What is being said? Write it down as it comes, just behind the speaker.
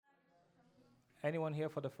Anyone here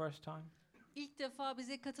for the first time? İlk defa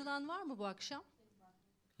bize katılan var mı bu akşam?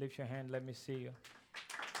 Lift your hand, let me see you.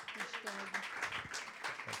 Hoş geldin.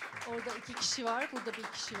 Orada 2 kişi var, burada 1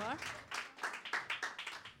 kişi var.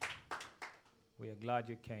 We are glad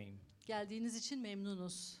you came. Geldiğiniz için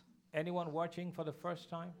memnunuz. Anyone watching for the first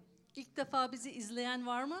time? İlk defa bizi izleyen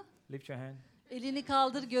var mı? Lift your hand. Elini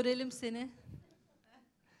kaldır, görelim seni.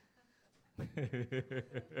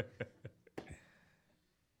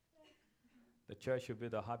 The church should be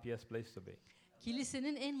the happiest place to be.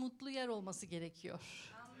 Kilisenin en mutlu yer olması gerekiyor.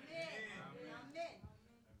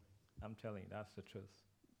 I'm telling you, that's the truth.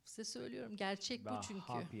 Size söylüyorum, gerçek bu The çünkü.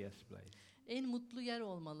 happiest place. En mutlu yer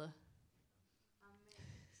olmalı.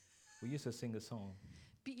 We used to sing a song.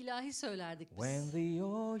 Bir ilahi söylerdik biz. When the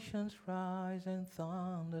oceans rise and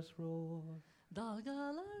thunders roar.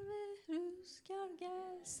 Dalgalar ve rüzgar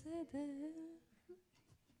gelse de.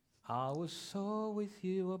 I will soar with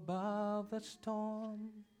you above the storm.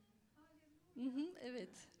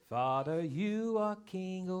 Evet. Father, you are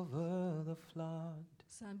king over the flood.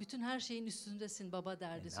 Sen bütün her şeyin üstündesin baba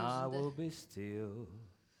derdi And I sözünde. will be still.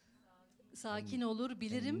 Sakin olur, And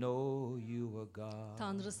bilirim know you are God.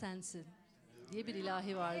 Tanrı sensin diye bir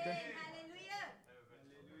ilahi vardı.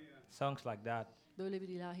 Songs like that Böyle bir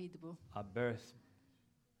ilahiydi bu. are birthed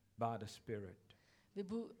by the Spirit. Ve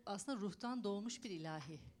bu aslında ruhtan doğmuş bir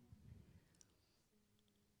ilahi.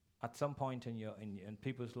 At some point in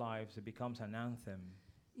people's lives, it becomes an anthem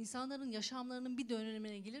İnsanların yaşamlarının bir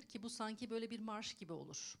dönemine gelir ki bu sanki böyle bir marş gibi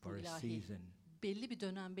olur bu for a ilahi. season. Belli bir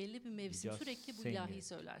dönem, belli bir mevsim Just sürekli bu sing ilahiyi it.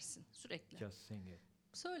 söylersin. Sürekli. Just sing it.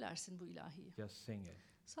 Söylersin bu ilahiyi. Just sing it.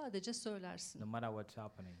 Sadece söylersin. No matter what's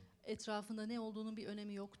happening, Etrafında ne olduğunun bir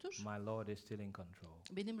önemi yoktur. my Lord is still in control.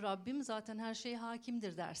 Benim Rabbim zaten her şeye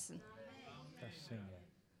hakimdir dersin. Just sing it.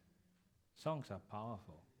 Songs are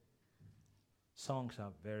powerful. Songs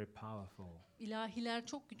are very powerful. İlahiler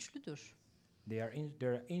çok güçlüdür.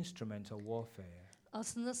 They're instruments of warfare.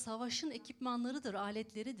 Aslında savaşın ekipmanlarıdır,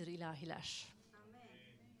 aletleridir ilahiler.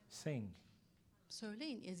 Sing,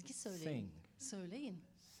 Söyleyin, ezgi söyleyin. sing, Söyleyin.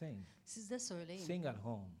 sing. Siz de söyleyin. Sing at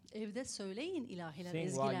home. Evde söyleyin ilahiler, Sing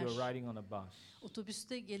while ezgiler. you're riding on a bus.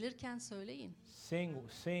 Otobüste gelirken söyleyin. Sing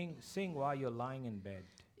while you're lying in bed.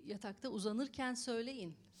 Yatakta uzanırken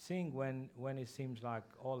söyleyin. Sing when it seems like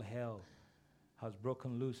all hell has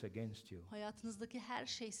broken loose against you. Hayatınızdaki her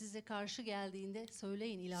şey size karşı geldiğinde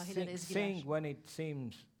söyleyin ilahiler, Sing ezgiler. when it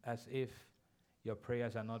seems as if your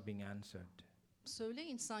prayers are not being answered.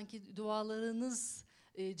 Söyleyin sanki dualarınız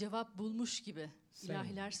cevap bulmuş gibi. Sing.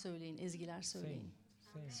 İlahiler söyleyin, ezgiler söyleyin.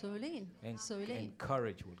 Sing. Söyleyin, söyleyin. And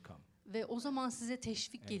courage will come. Ve o zaman size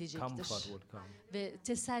teşvik And gelecektir. comfort will come. Ve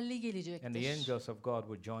teselli And the gelecektir. angels of God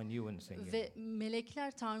will join you in singing. Ve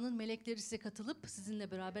melekler, Tanrı'nın melekleri size katılıp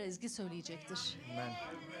sizinle beraber ezgi söyleyecektir. Amen.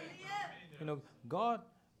 You know, God,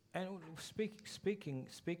 and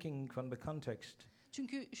speaking from the context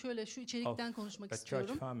Çünkü şöyle şu içerikten of konuşmak the church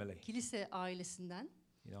istiyorum. family, Kilise ailesinden.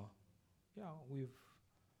 you know, yeah,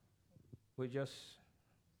 we just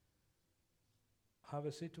have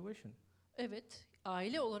a situation. Evet,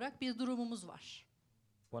 aile olarak bir durumumuz var.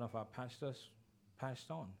 One of our pastors passed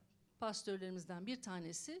on. Pastörlerimizden bir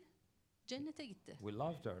tanesi cennete gitti. We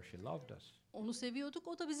loved her. She loved us. Onu seviyorduk,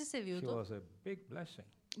 o da bizi She seviyordu. was a big blessing,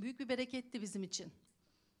 Büyük bir bereketti bizim için.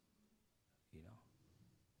 you know.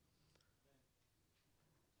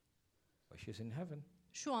 But she's in heaven.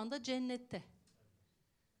 Şu anda cennette.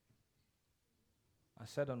 I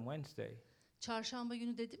said on Wednesday, Çarşamba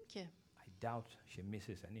günü dedim ki, I doubt she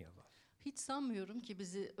misses any of us, hiç sanmıyorum ki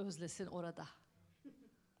bizi özlesin orada.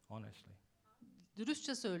 honestly.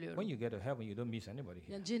 Dürüstçe söylüyorum. When you get to heaven, you don't miss anybody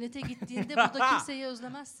here. Yani cennete gittiğinde burada kimseyi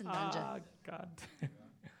özlemezsin bence. Ah, God.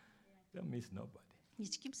 Don't miss nobody.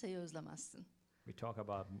 Hiç kimseyi özlemezsin. We talk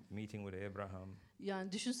about meeting with Abraham,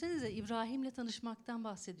 Yani düşünsenize İbrahim'le tanışmaktan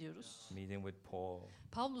bahsediyoruz. meeting with Paul,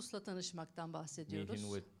 Pavlus'la tanışmaktan meeting bahsediyoruz.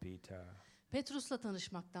 with Peter, Petrus'la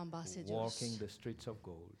tanışmaktan bahsediyoruz. walking the streets of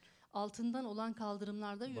gold. Altından olan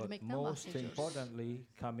kaldırımlarda But yürümekten most bahsediyoruz. importantly,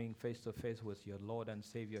 coming face to face with your Lord and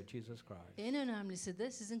Savior Jesus Christ. En önemlisi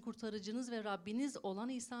de sizin kurtarıcınız ve Rabbiniz olan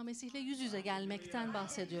İsa Mesih'le yüz yüze gelmekten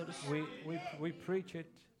bahsediyoruz. We preach it,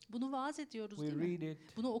 Bunu vaaz ediyoruz we değil mi? read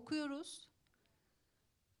it, Bunu okuyoruz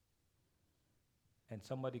and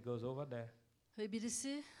somebody goes over there. ve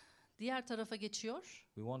birisi diğer tarafa geçiyor.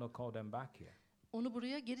 We want to call them back here. Onu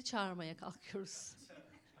buraya geri çağırmaya kalkıyoruz.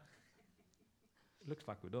 It looks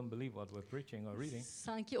like we don't believe what we're preaching or reading.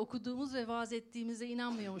 Sanki okuduğumuz ve vaaz ettiğimize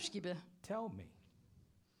inanmıyormuş gibi. Tell me.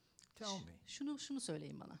 Tell me. Şunu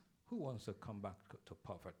söyleyin bana. Who wants to come back to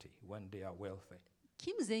poverty when they are wealthy?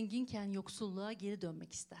 Kim zenginken yoksulluğa geri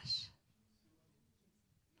dönmek ister?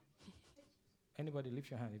 Anybody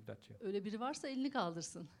lift your hand if that's you? Öyle biri varsa elini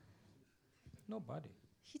kaldırsın. Nobody.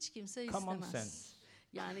 Hiç kimse Common istemez. sense.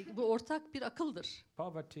 Yani bu ortak bir akıldır.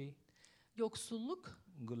 Poverty, Yoksulluk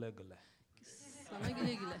güle güle. sana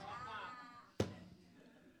güle güle.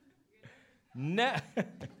 Ne-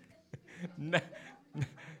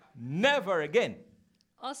 Never again.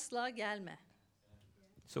 Asla gelme.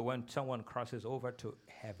 So when someone crosses over to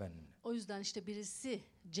heaven, O yüzden işte birisi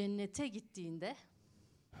cennete gittiğinde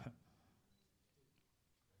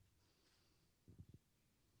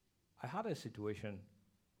I had a situation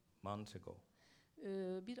months ago.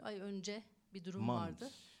 bir ay önce bir durum vardı.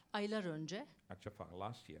 Months. Aylar önce. Actually, for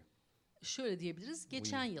last year. Şöyle diyebiliriz.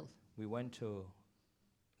 Geçen yıl We went to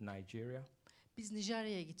Nigeria biz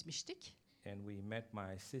Nijerya'ya gitmiştik. and we met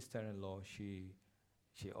my sister-in-law.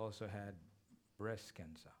 She also had breast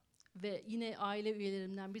cancer. Ve yine aile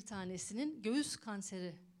üyelerimden bir tanesinin göğüs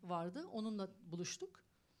kanseri vardı. Onunla buluştuk.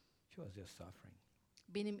 She was just suffering.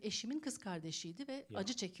 Benim eşimin kız kardeşiydi ve Yeah.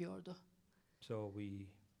 acı çekiyordu. So we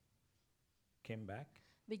came back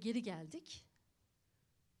Ve geri geldik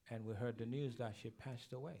and we heard the news that she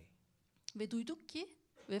passed away. ve duyduk ki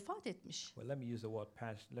vefat etmiş. Well, let me use the word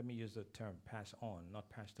pass. Let me use the term pass on, not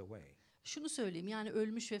passed away. Şunu söyleyeyim, yani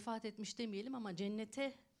ölmüş, vefat etmiş demeyelim ama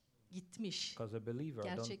cennete gitmiş. Because the believer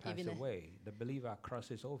don't Gerçek pass evine. away. The believer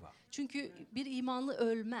crosses over. Çünkü bir imanlı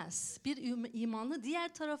ölmez. Bir imanlı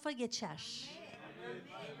diğer tarafa geçer.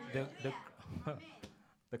 The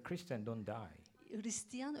the Christian don't die.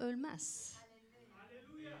 Hristiyan ölmez.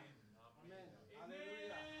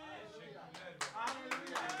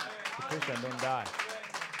 The Christian don't die.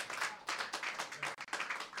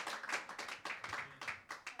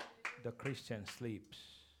 The Christian sleeps.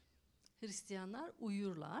 Hristiyanlar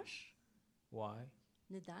uyurlar. Why?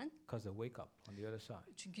 Neden? Because they wake up on the other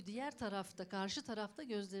side. Çünkü diğer tarafta, karşı tarafta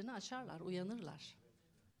gözlerini açarlar, uyanırlar.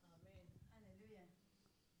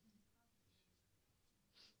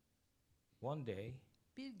 One day,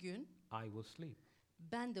 Bir gün I will sleep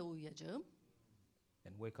ben de uyuyacağım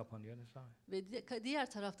and wake up on the other side. ve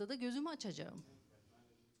diğer tarafta da gözümü açacağım.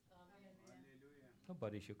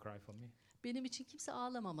 Nobody should cry for me. Benim için kimse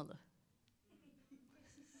ağlamamalı.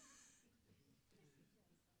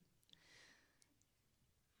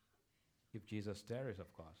 If Jesus tarries, of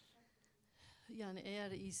course. Yani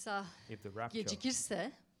eğer İsa If the rapture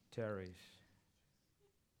gecikirse tarries,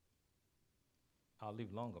 I'll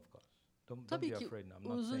live long, of course. Don't tabii be ki afraid. I'm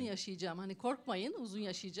not uzun saying. yaşayacağım. Hani korkmayın, uzun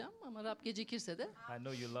yaşayacağım ama Rab gecikirse de I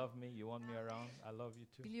know you love me. You want me around. I love you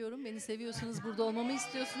too. biliyorum beni seviyorsunuz, burada olmamı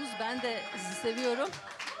istiyorsunuz. Ben de sizi seviyorum.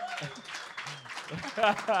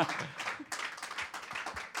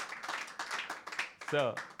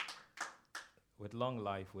 So, with long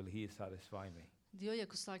life will He satisfy me. Diyor ya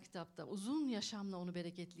kutsal kitapta, uzun yaşamla onu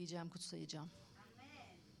bereketleyeceğim, kutsayacağım.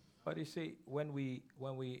 But you see, when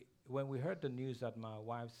we heard the news that my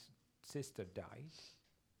wife's sister died,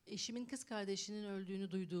 Eşimin kız kardeşinin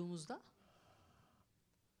öldüğünü duyduğumuzda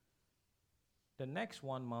the next 1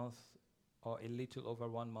 month or a little over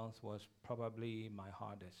 1 month was probably my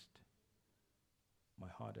hardest. My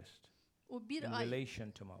hardest o bir in ay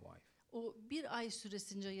relation to my wife. O bir ay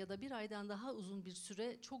süresince ya da bir aydan daha uzun bir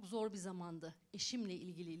süre çok zor bir zamandı eşimle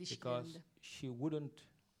ilgili Because ilişkilerimde. she wouldn't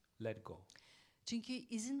let go. Çünkü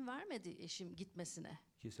izin vermedi eşim gitmesine.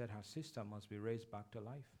 She said her sister must be raised back to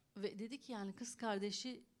life. Ve dedi ki yani kız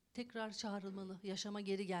kardeşi tekrar çağrılmalı, yaşama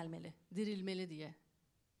geri gelmeli, dirilmeli diye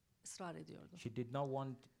ısrar ediyordu. She did not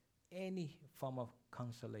want any form of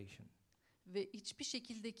consolation. Ve hiçbir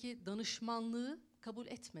şekildeki danışmanlığı kabul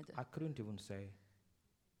etmedi. I couldn't even say,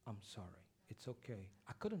 I'm sorry, it's okay.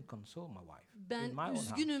 I couldn't console my wife in my Ben own house.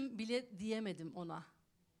 üzgünüm bile diyemedim ona.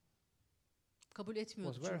 Kabul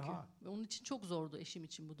etmiyordu Was very çünkü. hard. Ve onun için çok zordu eşim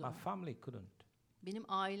için bu My durum. family couldn't. Benim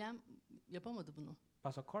ailem yapamadı bunu.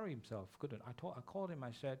 Pastor Corey himself couldn't. I called him.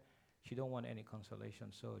 I said, "She don't want any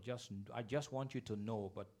consolation. So I just want you to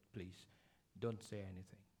know, but please, don't say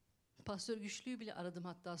anything." Pastör Güçlü'yü bile aradım,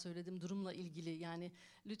 hatta söyledim durumla ilgili. Yani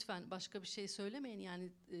lütfen başka bir şey söylemeyin.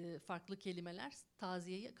 Yani farklı kelimeler,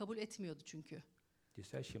 taziyeyi kabul etmiyordu çünkü. He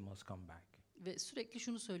said she must come back. Ve sürekli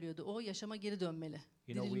şunu söylüyordu. O yaşama geri dönmeli,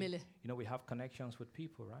 You dirilmeli. know, we have connections with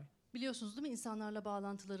people, right? Biliyorsunuz değil mi? İnsanlarla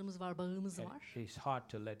bağlantılarımız var, bağımız And var. it's hard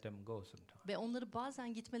to let them go sometimes. Ve onları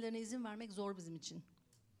bazen gitmelerine izin vermek zor bizim için.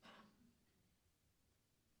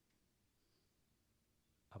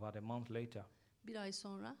 About a month later, Bir ay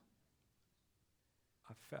sonra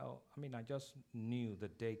I just knew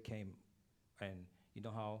the day came, and you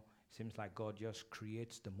know how it seems like God just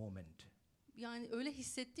creates the moment. yani öyle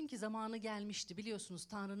hissettim ki zamanı gelmişti. Biliyorsunuz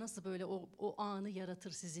Tanrı nasıl böyle o anı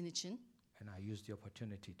yaratır sizin için. And I used the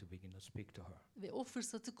opportunity to begin to speak to her. Ve o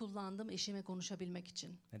fırsatı kullandım eşime konuşabilmek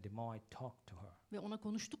için. And the more I talked to her, Ve ona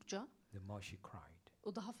konuştukça the more she cried,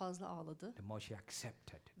 o daha fazla ağladı the more she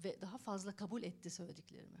accepted. ve daha fazla kabul etti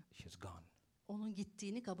söylediklerimi. She's gone. Onun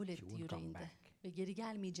gittiğini kabul She etti won't come yüreğinde back. ve geri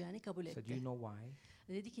gelmeyeceğini kabul I said, etti. you know why?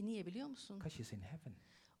 Dedi ki niye biliyor musun? Because she's in heaven.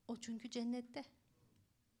 O çünkü cennette.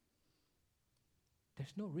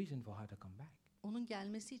 There's no reason for her to come back. Onun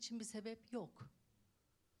gelmesi için bir sebep yok.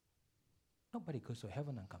 Nobody goes to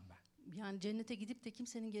heaven and come back. Yani cennete gidip de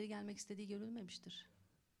kimsenin geri gelmek istediği görülmemiştir.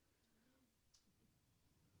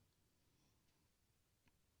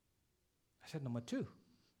 I said, number 2.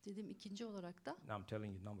 Dedim ikinci olarak da Now I'm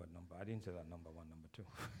telling you number. I didn't say that number 1, number 2.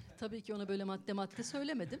 tabii ki ona böyle madde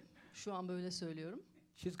söylemedim. Şu an böyle söylüyorum.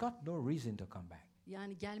 She's got no reason to come back.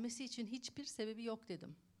 Yani gelmesi için hiçbir sebebi yok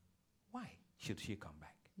dedim. Why should she come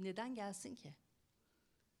back? Neden gelsin ki?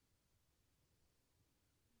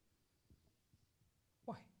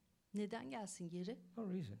 Why? Neden gelsin geri?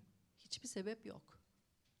 No reason. Hiçbir sebep yok.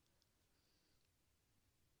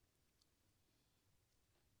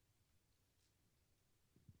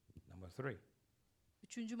 Number 3.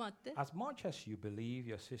 Üçüncü madde. As much as you believe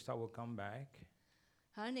your sister will come back,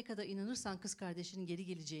 Her ne kadar inanırsan kız kardeşinin geri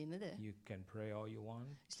geleceğine de you can pray all you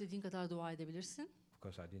want. istediğin kadar dua edebilirsin. Of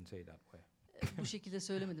course, I didn't say it that way. Bu şekilde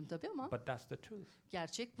söylemedim tabii ama But that's the truth.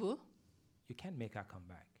 gerçek bu. You can't make her come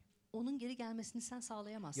back. Onun geri gelmesini sen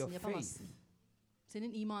sağlayamazsın, Your yapamazsın.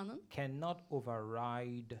 Senin imanın Cannot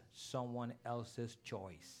override someone else's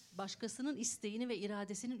choice. başkasının isteğini ve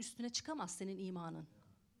iradesinin üstüne çıkamaz senin imanın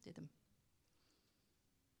dedim.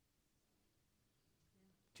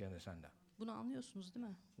 Do you understand that? Bunu anlıyorsunuz değil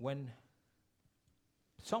mi? When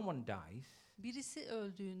someone dies, Birisi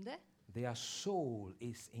öldüğünde their soul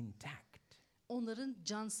is intact. onların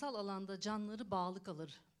cansal alanda canları bağlı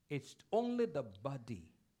kalır. It's only the body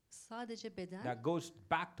Sadece beden that goes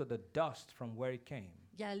back to the dust from where it came.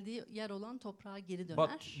 geldiği yer olan toprağa geri But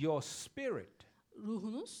döner. your spirit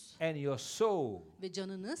Ruhunuz and your soul ve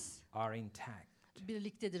canınız are intact.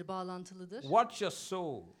 birliktedir, bağlantılıdır. What's your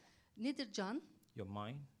soul? Nedir can? Your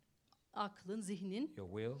mind, Aklın, zihnin, your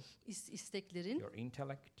will, isteklerin, your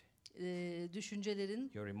intellect,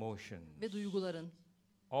 düşüncelerin your emotions. ve duyguların.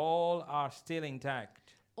 All are still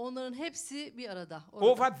intact. Onların hepsi bir arada.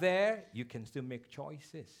 Over there, you can still make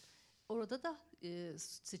choices. Orada da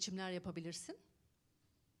seçimler yapabilirsin.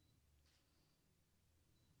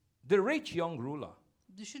 The rich young ruler.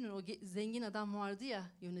 Düşünün o zengin adam vardı ya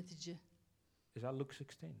yönetici. Is that Luke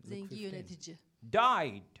 16? Luke Zengin 15. yönetici.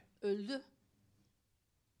 Died. Öldü.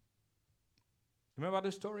 Remember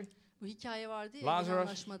the story? Bu hikaye vardı ya Lazarus.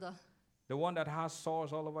 anlaşmada. The one that has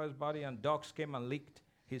sores all over his body and dogs came and licked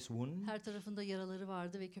his wound. Her tarafında yaraları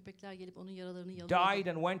vardı ve köpekler gelip onun yaralarını Died yalıyordu.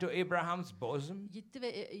 and went to Abraham's bosom. Gitti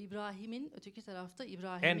ve İbrahim'in öteki tarafta And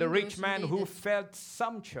İbrahim'in the rich man who göğsündeydi. felt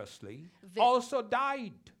sumptuously Ve- also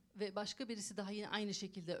died. Ve başka birisi daha yine aynı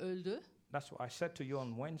şekilde öldü. That's what I said to you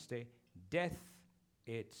on Wednesday. Death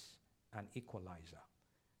is an equalizer.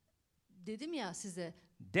 Dedim ya size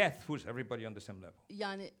Death puts everybody on the same level.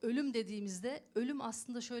 yani ölüm dediğimizde ölüm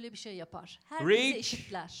aslında şöyle bir şey yapar. Herkese Rich.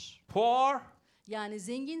 eşitler. Poor, Yani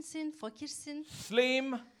zenginsin, fakirsin,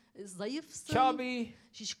 slim, zayıfsın, chubby.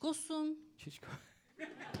 şişkosun. Şişko.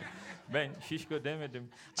 Ben şişko demedim.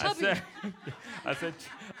 Chubby. I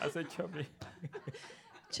said chubby.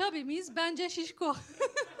 Chubby miyiz? Bence şişko.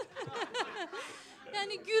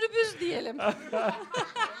 Yani gürbüz diyelim.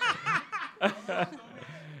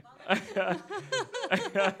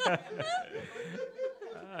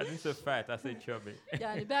 I didn't say fat, I said chubby.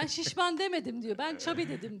 Yani ben şişman demedim diyor. Ben chubby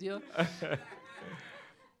dedim diyor.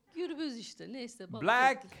 Gürbüz işte. Neyse.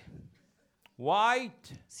 Black,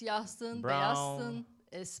 white, Siyahsın, brown, beyazsın,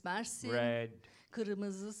 esmersin, red,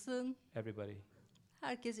 kırmızısın. everybody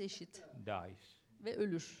Herkes eşit dies. ve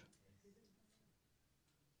ölür.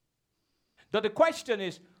 The question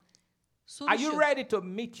is, Soru are you şu. ready to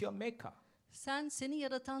meet your maker? Sen seni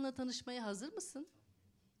yaratanla tanışmaya hazır mısın?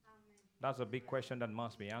 That's a big question that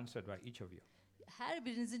must be answered by each of you. Her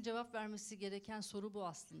birinizin cevap vermesi gereken soru bu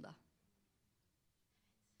aslında.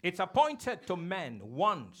 It's appointed to men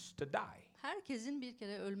once to die. Herkesin bir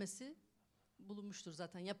kere ölmesi bulunmuştur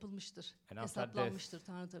zaten, yapılmıştır. And after Hesaplanmıştır death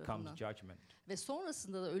Tanrı comes tarafından. judgment. Ve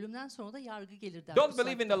sonrasında da ölümden sonra da yargı gelir der. Don't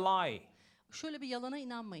believe in the lie. Şöyle bir yalana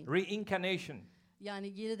inanmayın. Reincarnation.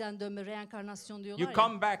 Yani yeniden dönme, reenkarnasyon diyorlar You ya.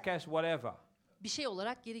 come back as whatever. Bir şey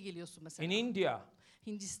olarak geri geliyorsun mesela. In India,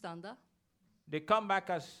 Hindistan'da. they come back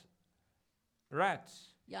as rats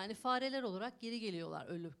Yani fareler olarak geri geliyorlar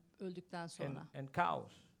öldükten sonra. and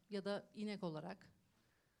cows. Ya da inek olarak.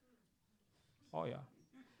 Oh yeah.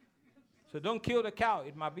 So don't kill the cow.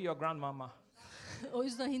 It might be your grandmama. O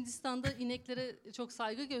yüzden Hindistan'da ineklere çok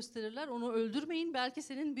saygı gösterirler. Onu öldürmeyin, belki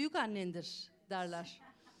senin büyük annendir derler.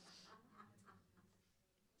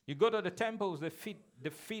 You go to the temples, they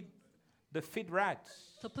feed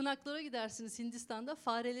rats. Tapınaklara gidersiniz Hindistan'da,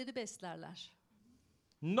 fareleri beslerler.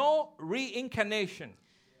 No reincarnation.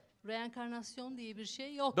 Reenkarnasyon diye bir şey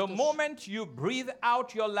The yoktur. moment you breathe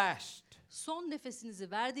out your last, Son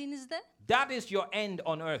nefesinizi verdiğinizde that is your end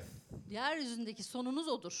on earth. yeryüzündeki sonunuz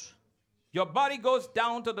odur. Your body goes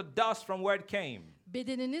down to the dust from where it came.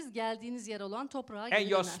 Bedeniniz geldiğiniz yer olan toprağa And geri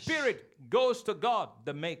your döner. spirit goes to God,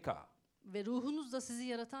 the maker. Ve ruhunuz da sizi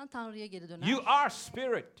yaratan Tanrı'ya geri döner. You are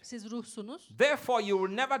spirit. Siz ruhsunuz. Therefore, you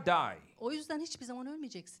will never die. O yüzden hiçbir zaman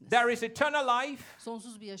ölmeyeceksiniz. There is eternal life,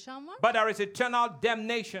 Sonsuz bir yaşam var but there is eternal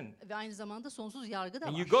damnation. ve aynı zamanda sonsuz yargı da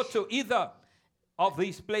And var. you go to either of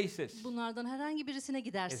these places, Bunlardan herhangi birisine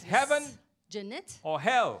gidersiniz. It's heaven Cennet or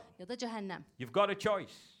hell. ya da cehennem. You've got a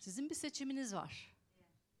choice. Sizin bir seçiminiz var.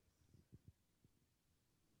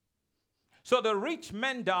 So the rich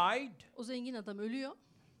man died O zengin adam ölüyor.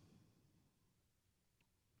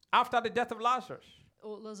 after the death of Lazarus.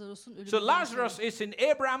 O Lazarus'un ölümünden So Lazarus sonra. is in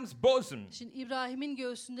Abraham's bosom, Şimdi İbrahim'in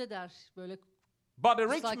göğsünde der böyle. but the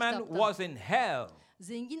rich Kutsal man kitapta. was in hell.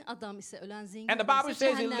 Zengin adam ise ölen zengin And the adam Bible ise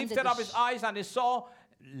says he lifted up his cehennemdedir. eyes and he saw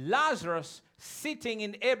Lazarus sitting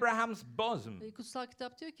in Abraham's bosom. Kutsal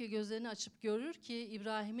kitap diyor ki gözlerini açıp görür ki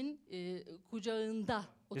İbrahim'in kucağında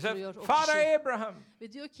He said, oturuyor o Father kişi. Abraham,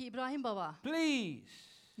 Ve diyor ki İbrahim baba please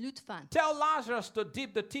lütfen tell Lazarus to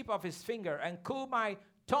dip the tip of his finger and cool my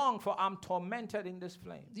tongue, for I'm tormented in this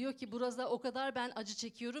flame. diyor ki burada o kadar ben acı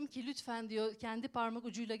çekiyorum ki lütfen diyor kendi parmak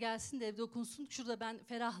ucuyla gelsin de dokunsun. Şurada ben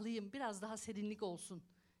ferahlayayım, biraz daha serinlik olsun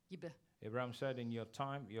gibi. Abraham said, in your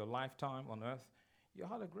time, your lifetime on earth, you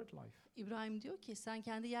had a great life. İbrahim diyor ki sen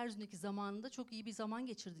kendi yeryüzündeki zamanında çok iyi bir zaman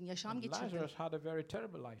geçirdin, yaşam And geçirdin. Lazarus had a very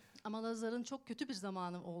terrible life. Ama Lazar'ın çok kötü bir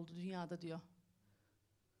zamanı oldu dünyada diyor.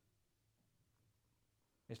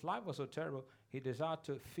 His life was so terrible, he desired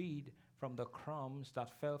to feed from the crumbs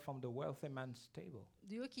that fell from the wealthy man's table.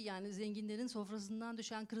 Diyor ki yani zenginlerin sofrasından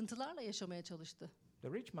düşen kırıntılarla yaşamaya çalıştı. The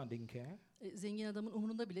rich man didn't care. Zengin adamın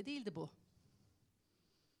umurunda bile değildi bu.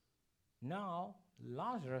 Now,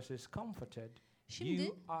 Lazarus is comforted. Şimdi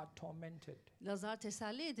You are tormented. Lazar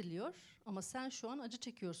teselli ediliyor ama sen şu an acı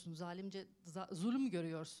çekiyorsun, zalimce zulüm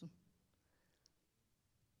görüyorsun.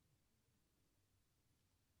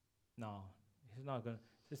 No,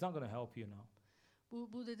 it's not going to help you now.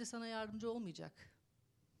 Bu dedi sana yardımcı olmayacak.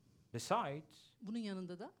 Besides, Bunun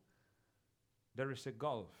yanında da there is a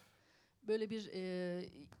gulf böyle bir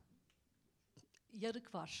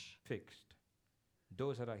yarık var. fixed.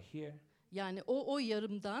 Those that are here Yani o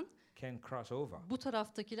yarımdan can cross over. bu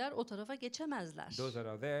taraftakiler o tarafa geçemezler. Those that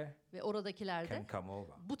are there Ve oradakiler de can come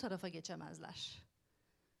over. bu tarafa geçemezler.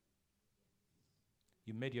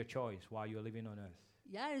 You made your choice while you're living on earth.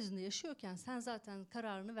 Yeryüzünde yaşıyorken sen zaten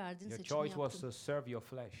kararını verdin, Your seçimi choice was yaptın. to serve your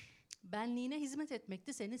flesh. Benliğine hizmet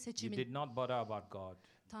etmekti senin You seçimin. did not bother about God.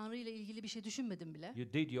 Tanrı ile ilgili bir şey düşünmedin bile.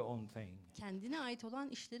 You did your own thing. Kendine ait olan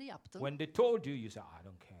işleri yaptın. When they told you, you said, I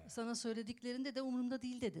don't care. Sana söylediklerinde de umurumda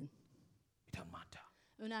değil dedin. It don't matter.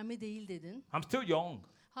 Önemli değil dedin. I'm still young.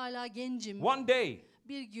 Hala gencim. One day,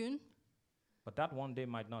 Bir gün, but that one day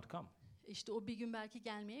might not come. işte o bir gün belki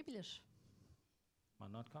gelmeyebilir.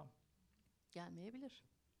 Might not come. Gelmeyebilir.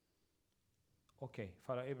 Okay,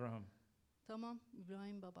 Father Abraham, Tamam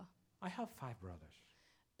İbrahim baba. I have 5 brothers.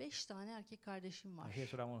 5 tane erkek kardeşim var. Here's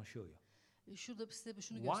what I want to show you. Şurada size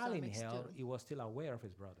şunu While in göstermek hell, istiyorum. he was still aware of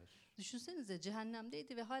his brothers. Düşünsenize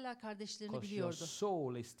cehennemdeydi ve hala kardeşlerini Because your biliyordu.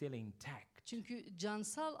 soul is still intact. Çünkü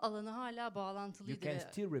cansal alanı hala You bağlantılıydı can ve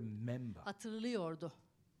still remember. hatırlıyordu.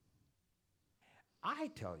 I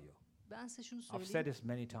tell you, Ben size şunu I've said söyleyeyim. this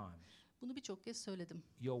many times. Bunu birçok kez söyledim.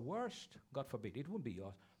 Your worst, God forbid, it won't be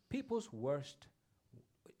yours. People's worst,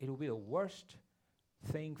 it will be the worst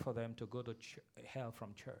thing for them to go to hell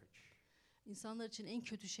from church. İnsanlar için en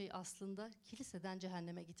kötü şey aslında kiliseden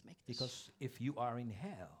cehenneme gitmektir. Because if you are in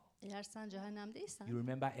hell, Eğer sen cehennemdeysen you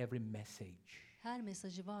remember every message. her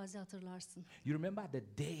mesajı, vaazı hatırlarsın. You remember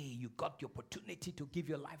the day you got the opportunity to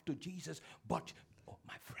give your life to Jesus, but, oh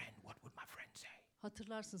my friend, what would my friend say?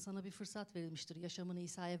 Hatırlarsın, sana bir fırsat verilmiştir yaşamını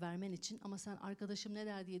İsa'ya vermen için ama sen arkadaşım ne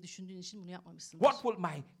der diye düşündüğün için bunu yapmamışsındır. What will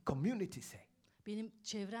my community say? Benim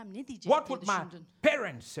çevrem ne diyecek What diye would my düşündün.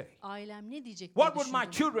 parents say? Ailem ne diyecek What diye would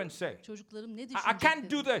my düşündün. children say? Çocuklarım ne I düşünecek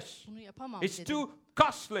can't do dedin. this. Bunu yapamam It's dedin. too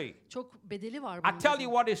costly. Çok bedeli var bunun I tell dedin.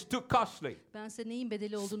 you what is too costly. Ben size neyin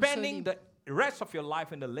bedeli olduğunu Spending söyleyeyim. the rest of your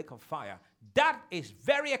life in the lake of fire That is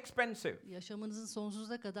very expensive. Yaşamınızın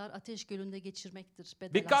sonsuza kadar ateş gölünde geçirmektir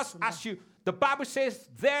bedel Because aslında. as the Bible says,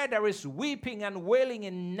 there is weeping and wailing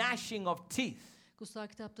and gnashing of teeth. Kutsal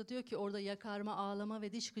kitapta diyor ki orada yakarma, ağlama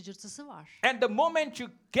ve diş gıcırtısı var. And the moment you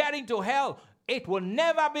get into hell, it will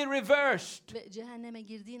never be reversed. Ve cehenneme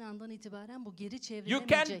girdiğin andan itibaren bu geri You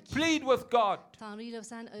çevrilemeyecek. can plead with God. Tanrı'yla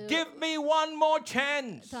sen Give me one more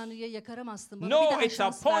chance. Tanrı'ya yakaramazsın. Bana bir No, daha it's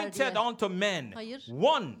şans ver appointed diye. unto men Hayır.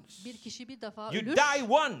 once. Bir kişi bir defa You ölür. die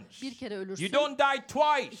once. Bir kere ölürsün. You don't die İki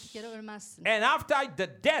twice. kere ölmezsin. And after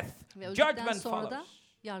the death, Ve öldükten judgment sonra da follows.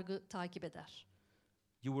 yargı takip eder.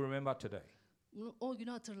 You will remember today. Bunu o günü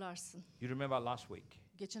hatırlarsın. You remember last week.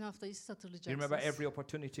 Geçen haftayı siz You hatırlayacaksınız. remember every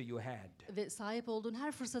opportunity you had. Ve sahip olduğun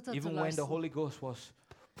her fırsatı Even when the hatırlarsın. Holy Ghost was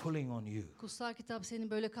pulling on you. Kutsal kitap senin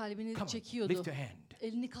böyle kalbini Come on, çekiyordu. lift your hand.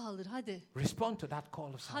 Elini kaldır hadi. Respond to that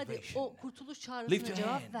call of Hadi salvation. o kurtuluş Lift çağrısına your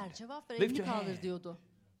cevap hand. ver. Cevap ver. Lift Elini your kaldır hand. diyordu.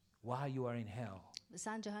 While you are in hell, Ve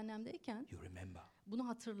sen cehennemdeyken you remember. bunu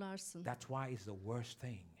hatırlarsın. That's why it's the worst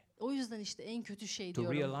thing. O yüzden işte en kötü şey To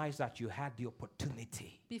diyorum. realize that you had the opportunity,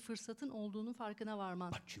 Bir fırsatın olduğunu farkına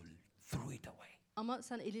varman. but you threw it away. Ama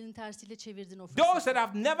sen elinin tersiyle çevirdin o Those fırsatı. that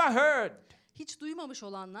have never heard, Hiç duymamış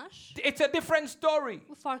olanlar, it's a different story.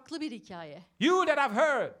 bu farklı bir hikaye. You that have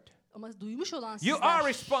heard, Ama duymuş olan you are sizler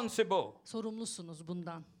responsible. sorumlusunuz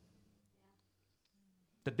bundan.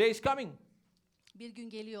 The day is coming. Bir gün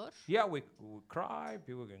geliyor. Yeah, we cry,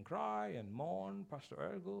 people can cry and mourn, Pastor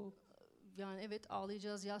Ergul. Yani evet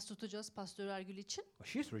ağlayacağız, yas tutacağız Pastör Ergül için. But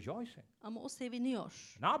she's rejoicing. Ama o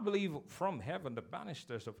seviniyor. And I believe from heaven the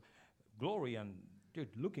banisters of glory and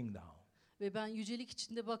looking down. Ve ben yücelik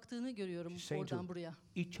içinde baktığını görüyorum She's saying oradan to buraya.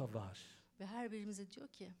 each of us, Ve her birimize diyor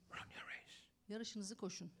ki run your race, yarışınızı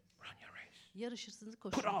koşun. run your race. Yarışınızı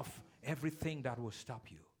Put koşun. off everything that will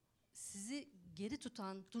stop you. Sizi geri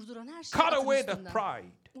tutan, durduran her şeyi Cut atın away the üstünden.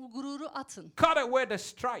 pride. O gururu atın. Cut away the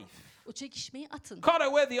strife. O çekişmeyi atın. Cut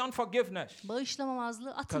away the unforgiveness.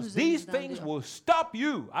 Bağışlamamazlığı atın Because these üzerinizden things diyor. will stop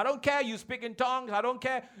you. I don't care you speak in tongues. I don't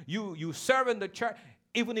care you serve in the church,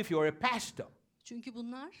 even if you're a pastor. Çünkü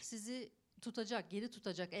bunlar sizi tutacak, geri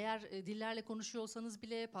tutacak. Eğer dillerle konuşuyor olsanız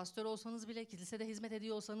bile, pastör olsanız bile, kilisede hizmet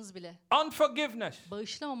ediyor olsanız bile. Unforgiveness.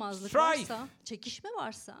 Bağışlamamazlık Strife. varsa, çekişme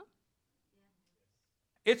varsa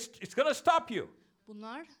It's going to stop you.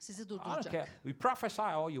 bunlar sizi I don't care. durduracak. We prophesy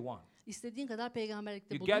all you want. İstediğin kadar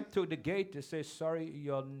peygamberlikte You bulun. get to the gate, it says, sorry,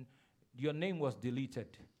 your name was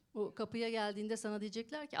deleted. O kapıya geldiğinde sana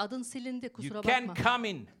diyecekler ki adın silindi, You kusura can't bakma. come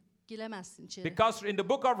in. Giremezsin içeri. Because in the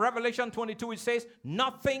book of Revelation 22, it says,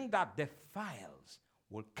 nothing that defiles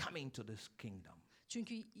will come into this kingdom.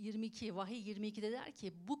 Çünkü 22, vahiy 22'de der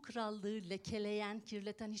ki bu krallığı lekeleyen,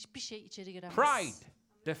 kirleten hiçbir şey içeri giremez. Pride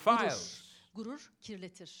defiles. Gurur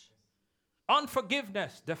kirletir.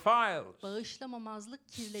 Unforgiveness defiles. Bağışlamamazlık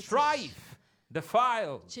kirletir. Strife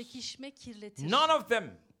defiles. Çekişme kirletir. None of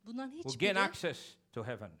them Bunların will gain hiçbiri access to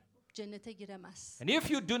heaven. cennete giremez. And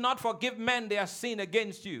if you do not forgive men their sin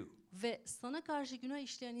against you, Ve sana karşı günah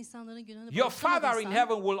işleyen insanların günahını your Father in bağışlamadıysan,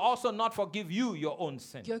 heaven will also not forgive you your own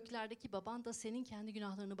sin. göklerdeki baban da senin kendi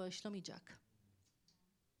günahlarını bağışlamayacak.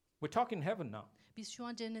 We're talking heaven now. Biz şu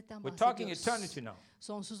an cennetten We're talking bahsediyoruz. eternity now.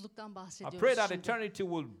 Sonsuzluktan I bahsediyoruz pray that şimdi. eternity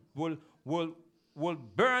will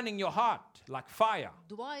burn in your heart like fire.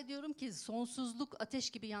 Dua ediyorum ki sonsuzluk ateş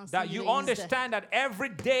gibi yansın That you yüreğinizde. understand that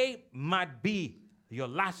every day might be your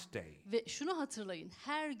last day. Ve şunu hatırlayın.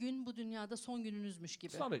 Her gün bu dünyada son gününüzmüş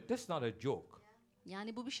gibi. That's not a joke.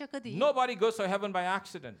 Yani bu bir şaka değil. Nobody goes to heaven by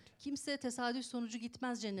accident. Kimse tesadüf sonucu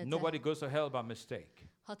gitmez cennete. Nobody goes to hell by mistake.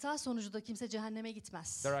 Hata sonucu da kimse cehenneme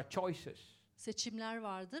gitmez. There are choices. Seçimler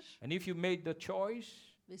vardır. And if you made the choice,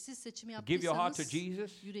 Ve siz seçimi give your heart to yaptıysanız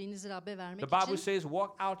Jesus, yüreğinizi Rab'be vermek the Bible için says,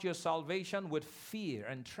 walk out your salvation with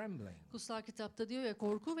fear and trembling. kutsal kitapta diyor ya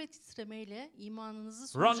korku ve titremeyle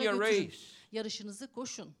imanınızı Run sonuca your götürün. race. Yarışınızı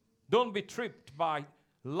koşun. Don't be tripped by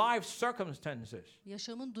life circumstances.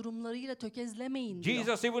 Yaşamın durumlarıyla tökezlemeyin diyor.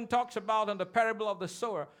 Jesus even talks about in the parable of the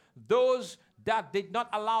sower, those that did not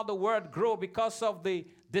allow the word grow because of the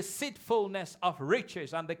deceitfulness of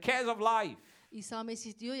riches and the cares of life. İsa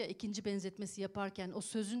Mesih diyor ya ikinci benzetmesi yaparken o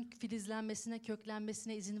sözün filizlenmesine,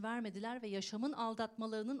 köklenmesine izin vermediler ve yaşamın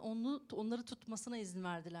aldatmalarının onları tutmasına izin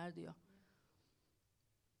verdiler diyor.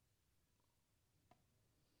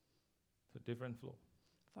 It's a different flow.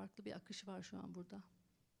 Farklı bir akış var şu an burada.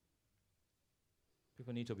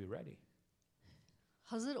 People need to be ready.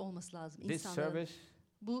 Hazır olması lazım This insanların. service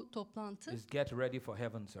Bu toplantı is get ready for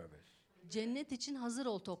heaven service. cennet için hazır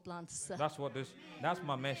ol toplantısı. That's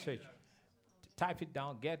my message. Type it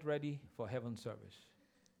down, get ready for heaven service.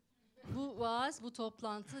 Bu vaaz, bu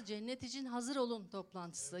toplantı cennet için hazır olun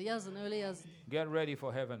toplantısı. Yazın öyle yazın. Get ready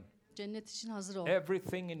for heaven. Cennet için hazır ol.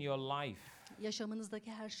 Everything in your life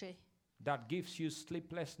Yaşamınızdaki her şey. that gives you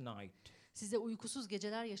sleepless night. Size uykusuz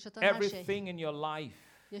geceler yaşatan her şey. Everything in your life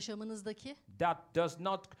Yaşamınızdaki that does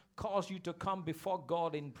not cause you to come before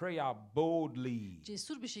God in prayer boldly.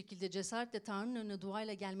 cesur bir şekilde cesaretle Tanrı'nın önüne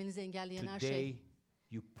duayla gelmenizi engelleyen her Today şey.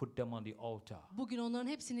 you put them on the altar Bugün onların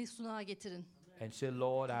hepsini sunağa getirin. and say,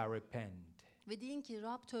 Lord, I repent. Ve deyin ki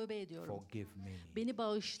Rab tövbe ediyorum. Forgive me. Beni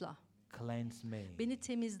bağışla. Cleanse me. Beni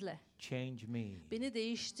temizle. Change me. Beni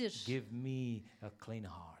değiştir. Give me a clean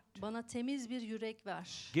heart. Bana temiz bir yürek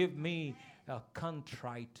ver. Give me a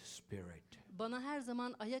contrite spirit. Bana her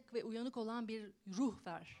zaman ayak ve uyanık olan bir ruh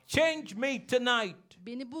ver. Change me tonight.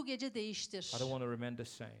 Beni bu gece değiştir. I don't want to remain the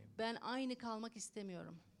same. Ben aynı kalmak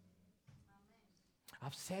istemiyorum.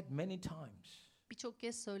 I've said many times, Birçok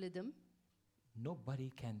kez söyledim. nobody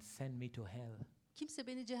can send me to hell. Kimse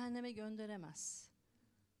beni cehenneme gönderemez.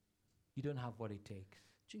 You don't have what it takes.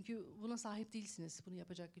 Çünkü buna sahip değilsiniz, bunu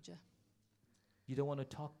yapacak güce. You don't want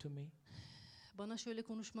to talk to me Bana şöyle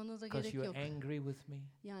konuşmanıza because gerek you're yok. angry with me.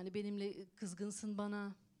 Yani benimle kızgınsın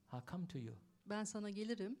bana. I'll come to you. Ben sana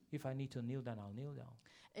gelirim. If I need to kneel down, I'll kneel down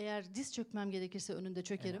Eğer diz çökmem gerekirse önünde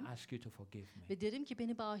çökerim. and ask you to forgive me. Ve derim ki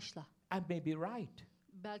beni bağışla. I may be right.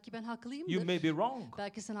 Belki ben You haklıyımdır. may be wrong.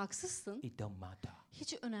 Belki sen haksızsın. It don't matter.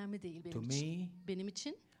 Hiç önemli değil To benim me, için. Benim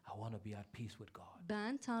için I want to be at peace with God.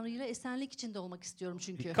 ben Tanrı ile esenlik içinde olmak istiyorum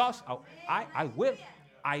çünkü. Because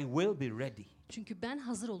I will be ready Çünkü ben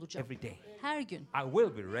hazır olacağım. every day. Her gün. I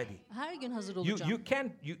will be ready. Her gün hazır You olacağım.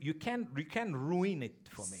 can't ruin it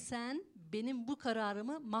for me. Sen benim bu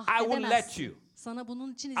kararımı I will let mahvedemezsin. you. Sana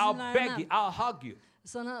bunun için izin I'll beg vermem. you. I'll hug you.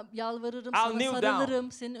 Sana yalvarırım, I'll sana kneel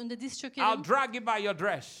sarılırım, senin önünde diz I'll çökerim. drag you by your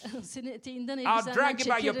dress. Seni eteğinden, I'll elbisenden drag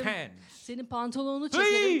you by your çekerim. pants. Senin pantolonunu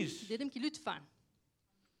çekerim. Please. Derim ki lütfen.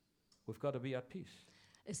 We've got to be at peace.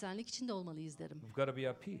 Esenlik içinde olmalıyız derim. We've got to be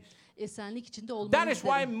at peace. Esenlik içinde That olmalıyız is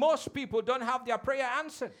why derim. most people don't have their prayer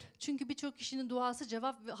answered. Çünkü birçok kişinin duası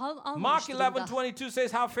cevap almamış Mark durumda. 11:22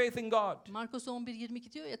 says, "Have faith in God. Markos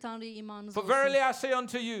 11:22 diyor ya Tanrı'ya imanınız For olsun. verily I say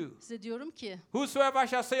unto you, Size diyorum ki whosoever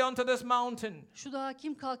shall say unto this mountain, şu dağa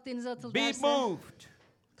kim kalk denize atıl be derse, moved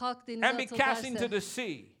kalk denize and be atıl cast into derse, the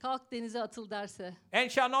sea, kalk denize atıl derse and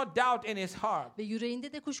shall not doubt in his heart, ve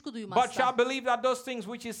yüreğinde de kuşku but duymazsa shall believe that those things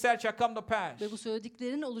which he said shall come to pass, ve bu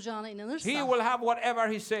söylediklerinin olacağına inanırsa he will have whatever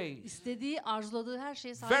he says. istediği, arzuladığı her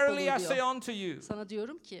şeye sahip Verily I olur say diyor. unto you, Sana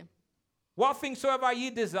diyorum ki what things soever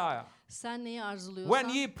ye desire, sen neyi when arzuluyorsan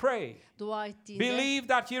ye pray, dua ettiğinde believe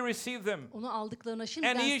that ye receive them. onu aldıklarına And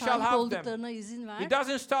şimdiden ye shall sahip have olduklarına izin ver. It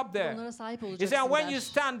doesn't stop there. Onlara sahip It olacaksın says, when you der.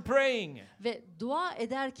 stand praying, Ve dua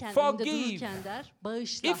ederken, Forgive. önünde dururken der,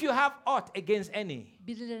 bağışla. if you have aught against any,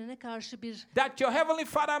 Birilerine karşı bir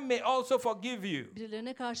Father may also forgive you.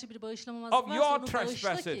 birilerine karşı bir bağışlamamazlık Of varsa your onu bağışla ki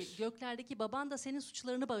trespasses. göklerdeki baban da senin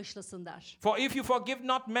suçlarını bağışlasın der. For if you forgive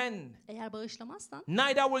not men, Eğer bağışlamazsan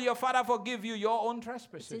neither will your Father forgive you your own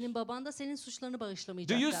trespasses. senin baban da senin suçlarını Do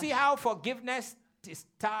bağışlamayacak you der. see how forgiveness is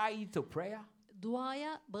tied to prayer?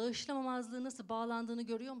 Duaya bağışlamamazlığı nasıl bağlandığını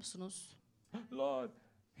görüyor musunuz? Lord,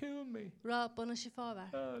 heal me. Rab bana şifa ver.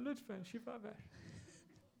 Lütfen şifa ver.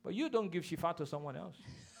 But you don't give shifa to someone else.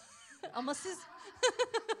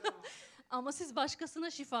 Ama siz başkasına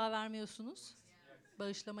şifa vermiyorsunuz.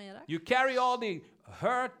 Bağışlamayarak. You carry all the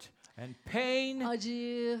hurt and pain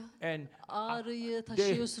Acıyı, and ağrıyı they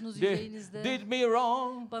taşıyorsunuz yüreğinizde. did me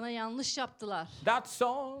wrong. Bana yanlış yaptılar. That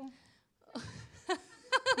song.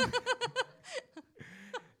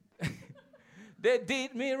 They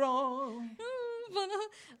did me wrong.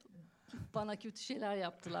 Bana kötü şeyler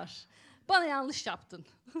yaptılar. Bana yanlış yaptın.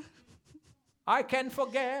 I can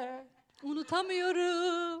forget.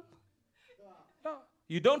 Unutamıyorum. No,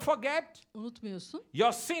 you don't forget. Unutmuyorsun.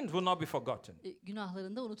 Your sins will not be forgotten.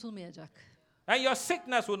 Günahların da unutulmayacak. And your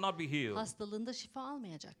sickness will not be healed. Hastalığında şifa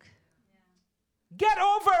almayacak. Get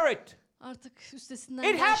over it. Artık üstesinden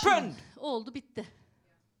It gel şunu. happened. Oldu bitti.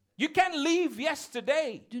 You can't leave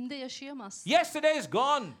yesterday. Dün de yaşayamazsın. Yesterday is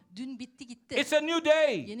gone. Dün bitti gitti. It's a new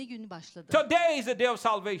day. Yeni gün başladı. Today is the day of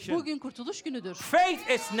salvation. Bugün kurtuluş günüdür. Faith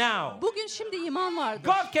is now. Bugün şimdi iman vardır.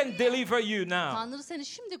 God can deliver you now. Tanrı seni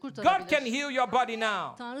şimdi God can kurtarabilir. heal your body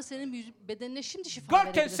now. Tanrı senin bedenine şimdi şifa God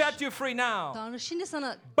can verebilir. set you free now. Tanrı şimdi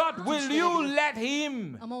sana But kurtuluş will you verebilir. let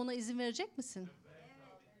him? Ama ona izin verecek misin?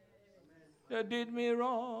 They did me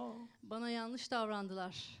wrong. Bana yanlış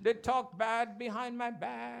davrandılar. They talked bad behind my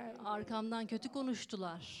back. Arkamdan kötü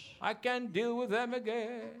konuştular. I can't deal with them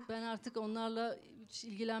again. Ben artık onlarla hiç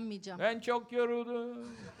ilgilenmeyeceğim. Ben çok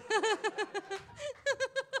yoruldum.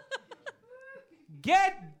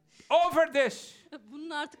 Get over this. Bunun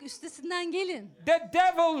artık üstesinden gelin. The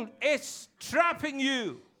devil is trapping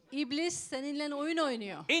you. İblis seninle oyun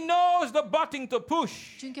oynuyor. He knows the button to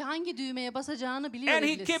push. Çünkü hangi düğmeye basacağını biliyor And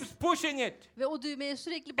he iblis. keeps pushing it. Ve o düğmeye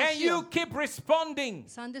sürekli And basıyor. you keep responding.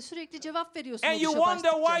 Sen de sürekli cevap veriyorsun And o you dışa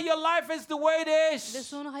wonder why bastıkça. your life is the way it Ve is.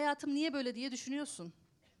 sonra hayatım niye böyle diye düşünüyorsun.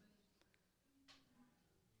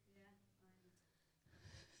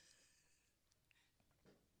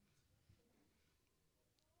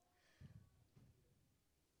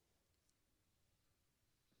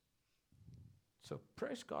 So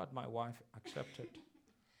praise God, my wife accepted.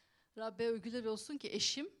 Rabbe övgüler olsun ki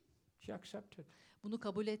eşim She accepted. bunu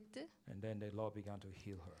kabul etti. And then the Lord began to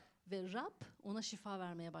heal her. Ve Rab ona şifa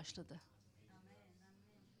vermeye başladı.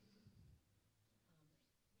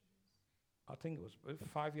 I think it was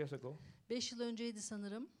 5 years ago. 5 yıl önceydi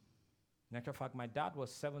sanırım. Matter of fact, my dad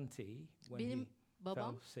was 70 when Benim he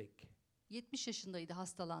babam fell sick. 70 yaşındaydı He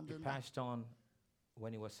hastalandığında. passed on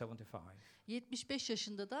when he was 75. 75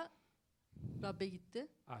 yaşında da Rabbe gitti.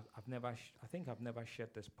 I think I've never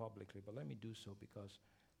shared this publicly, but let me do so because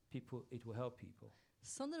it will help people.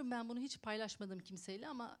 Sanırım ben bunu hiç paylaşmadım kimseyle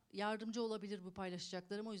ama yardımcı olabilir bu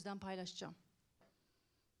paylaşacaklarım. O yüzden paylaşacağım.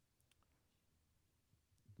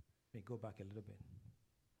 Let me go back a little bit.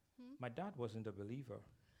 My dad wasn't a believer,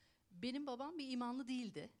 Benim babam bir imanlı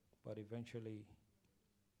değildi. but eventually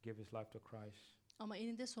gave his life to Christ. Ama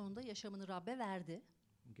eninde sonunda yaşamını Rabbe verdi.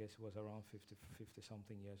 I guess he was around 50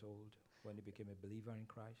 something years old when he became a believer in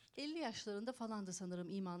Christ 50 yaşlarında falandı sanırım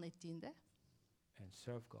iman ettiğinde. and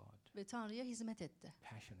served God Ve Tanrı'ya hizmet etti.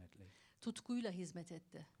 passionately. Tutkuyla hizmet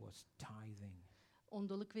etti. Was tithing,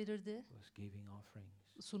 Ondalık verirdi, was giving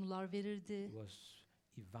offerings, sunular verirdi, was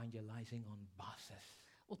evangelizing on buses.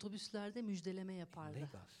 otobüslerde müjdeleme In yapardı.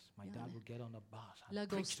 Lagos, my dad Yani would get on a bus and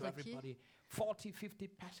preach to Lagos'taki- everybody, 40-50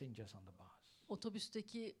 passengers on the bus.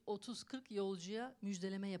 Otobüsteki 30-40 yolcuya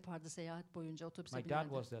müjdeleme yapardı seyahat boyunca otobüse My dad binerdi.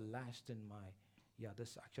 was the last in my,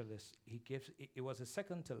 he gives, it was the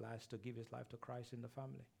second to last to give his life to Christ in the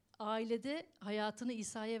family. Ailede hayatını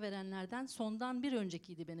İsa'ya verenlerden sondan bir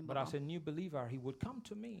öncekiydi benim But babam. as a new believer, he would come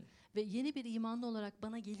to me. Ve yeni bir imanlı olarak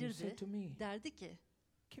bana He said gelirdi. to me, Derdi ki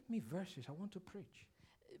give me verses, I want to preach.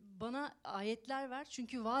 bana ayetler ver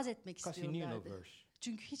çünkü vaaz etmek Because he istiyorum knew no derdi. verse.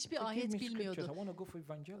 Çünkü He hiçbir said, give ayet me scriptures, I bilmiyordu. want to go for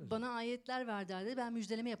evangelism. Bana ayetler ver derdi, ben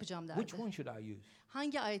müjdeleme yapacağım derdi. Which one should I use?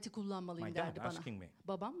 Hangi ayeti kullanmalıyım My dad derdi bana. asking me.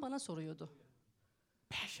 Babam bana soruyordu.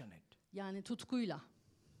 Passionate. Yani tutkuyla.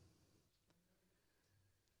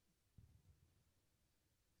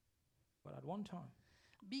 But at one time,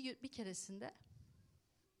 Bir keresinde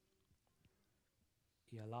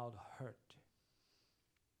he allowed hurt,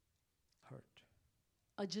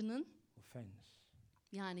 acının offense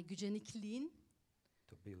yani gücenikliğin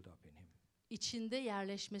to build up in him. içinde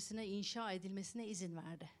yerleşmesine, inşa edilmesine izin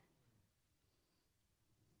verdi.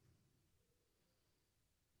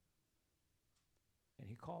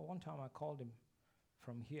 And one time I called him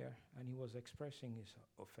from here and he was expressing his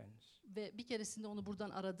offense. Ve bir keresinde onu buradan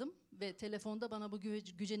aradım ve telefonda bana bu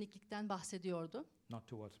güceniklikten bahsediyordu. Not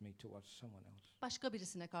towards me, towards someone else. Başka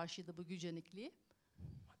birisine karşıydı bu gücenikliği.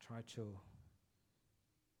 I tried to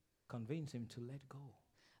convince him to let go.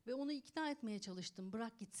 Ve onu ikna etmeye çalıştım,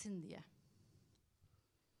 bırak gitsin diye.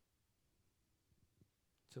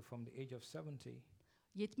 So from the age of 70,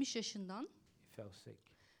 70 yaşından, he fell sick.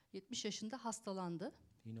 70 yaşında hastalandı.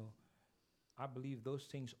 You know, I believe those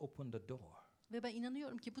things opened the door. Ve ben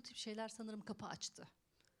inanıyorum ki bu tip şeyler sanırım kapı açtı.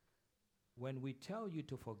 When we tell you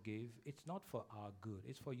to forgive, it's not for our good,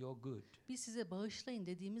 it's for your good. Biz size bağışlayın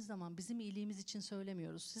dediğimiz zaman bizim iyiliğimiz için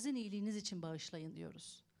söylemiyoruz. Sizin iyiliğiniz için bağışlayın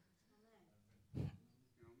diyoruz.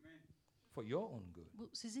 For your own good. Bu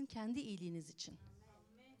sizin kendi iyiliğiniz için.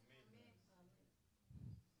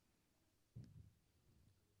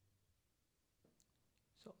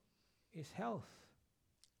 So his health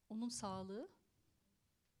Onun sağlığı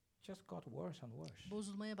just got worse and worse.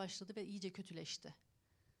 bozulmaya başladı ve iyice kötüleşti.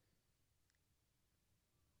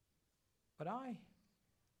 But I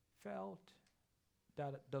felt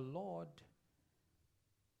that the Lord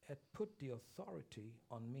had put the authority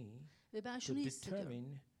on me Ve ben to şunu hissediyorum.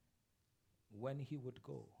 determine when he would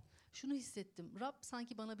go. Şunu hissettim. Rab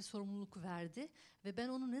sanki bana bir sorumluluk verdi ve ben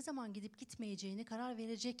onun ne zaman gidip gitmeyeceğini karar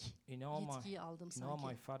verecek yetkiyi aldım In all my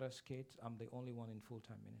sanki. father's kids, I'm the only one in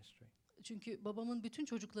full-time ministry. Çünkü babamın bütün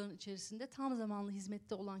çocukların içerisinde tam zamanlı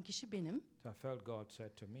hizmette olan kişi benim. So I felt God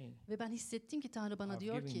said to me, Ve ben hissettim ki Tanrı bana I've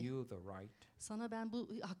diyor given ki you the right sana ben bu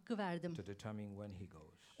hakkı verdim. to determine when he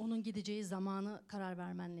goes. Onun gideceği zamanı karar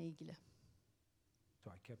vermenle ilgili.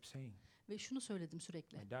 So I kept saying, Ve şunu söyledim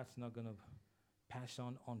sürekli. my dad's not going to pass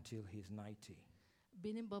on until he's 90.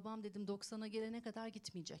 Benim babam dedim 90'a gelene kadar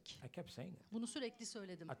gitmeyecek. I kept saying it. Bunu sürekli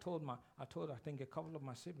söyledim. I told I think a couple of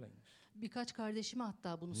my siblings. Birkaç kardeşime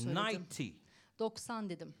hatta bunu söyledim. 90. 90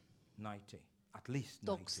 dedim. 90. At least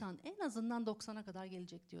 90. 90. En azından 90'a kadar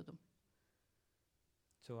gelecek diyordum.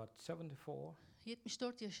 So at 74,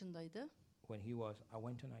 74 yaşındaydı. when I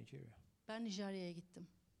went to Nigeria. Ben Nijerya'ya gittim.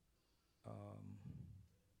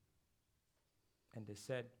 And they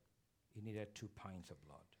said he needed 2 pints of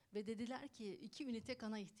blood. Ve dediler ki 2 ünite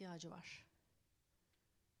kana ihtiyacı var.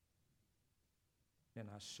 And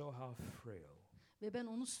I saw how frail, Ve ben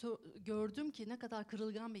onu gördüm ki ne kadar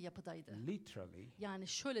kırılgan bir yapıdaydı. literally, Yani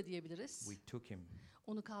şöyle diyebiliriz. we took him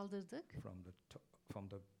Onu kaldırdık. from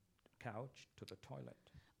the couch to the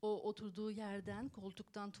toilet, O oturduğu yerden,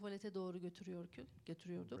 koltuktan tuvalete doğru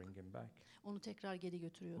götürüyorduk. bring him back. Onu tekrar geri My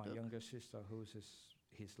götürüyorduk. younger sister, who's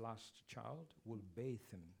his last child, will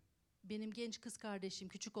bathe him. Benim genç kız kardeşim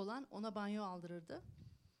küçük olan ona banyo aldırırdı.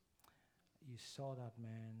 You saw that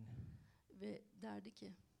man, Ve derdi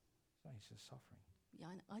ki he's just suffering.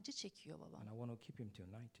 yani acı çekiyor babam. And I want to keep him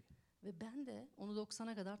till 90. Ve ben de onu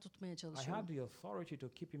 90'a kadar tutmaya I çalışıyorum. had the authority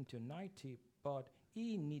to keep him till 90, but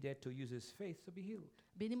he needed to use his faith to be healed.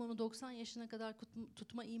 Benim onu 90 yaşına kadar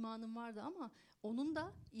tutma imanım vardı ama onun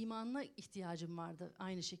da imanına ihtiyacım vardı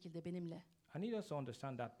aynı şekilde benimle. I need us to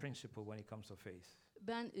understand that principle when it comes to faith.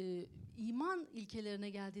 Ben iman ilkelerine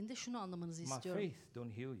geldiğinde şunu anlamanızı My istiyorum. faith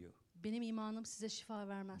don't heal you. Benim imanım size şifa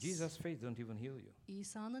vermez. Jesus' faith don't even heal you.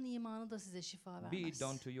 İsa'nın imanı da size şifa Be it vermez.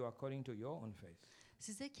 done to you according to your own faith.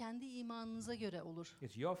 Size kendi imanınıza göre olur.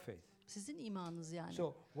 It's your faith. Sizin imanınız yani.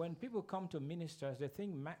 So when people come to ministers, they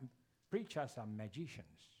think preachers are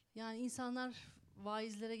magicians. Yani insanlar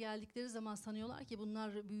vaizlere geldikleri zaman sanıyorlar ki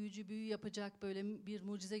bunlar büyü yapacak, böyle bir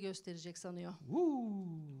mucize gösterecek sanıyor. Woo!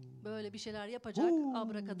 Böyle bir şeyler yapacak, Woo!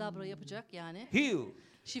 abrakadabra yapacak yani. Heal.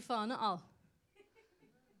 Şifanı al.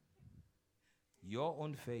 Your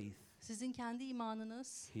own faith Sizin kendi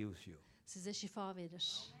imanınız heals you. size şifa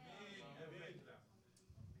verir.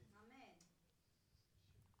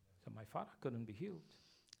 So my father couldn't be healed.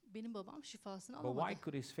 Benim babam şifasını But why alamadı.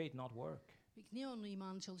 could his faith not work? Peki niye onun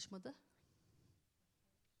imanı çalışmadı?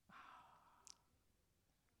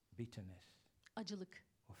 Bitterness, Acılık,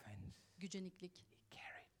 offense. güceniklik. He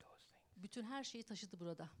carried those things. Bütün her şeyi taşıdı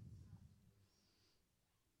burada.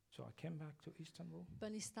 So I came back to Istanbul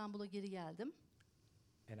Ben İstanbul'a geri geldim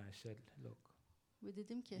and I said, look, ve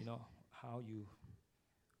dedim ki, you know how you,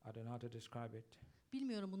 I don't know how to describe it.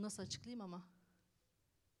 bilmiyorum bunu nasıl açıklayayım ama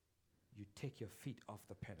You take your feet off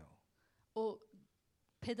the pedal. o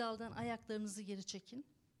pedaldan ayaklarınızı geri çekin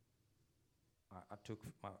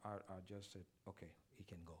I just said, okay, he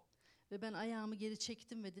can go. ve ben ayağımı geri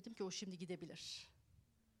çektim ve dedim ki o şimdi gidebilir.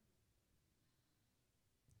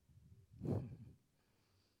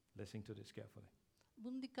 Listen to this carefully.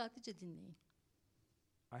 Bunu dikkatlice dinleyin.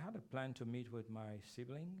 I had a plan to meet with my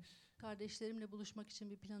siblings. Kardeşlerimle buluşmak için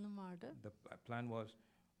bir planım vardı. The plan was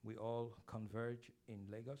we all converge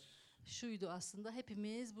in Lagos. Şuydu aslında,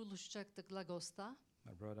 hepimiz buluşacaktık Lagos'ta.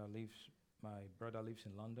 My brother lives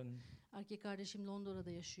in London. Erkek kardeşim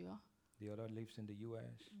Londra'da yaşıyor. The other lives in the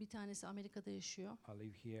US. Bir tanesi Amerika'da yaşıyor. I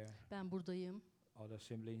live here. Ben buradayım. Other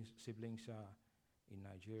siblings are in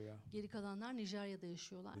Nigeria. Geri kalanlar Nijerya'da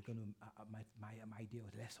yaşıyorlar. We're going to, my idea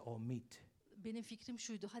was let's all meet. Benim fikrim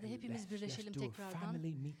şuydu, hadi And hepimiz birleşelim let's do a tekrardan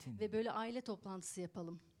family meeting. ve böyle aile toplantısı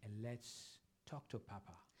yapalım. And let's talk to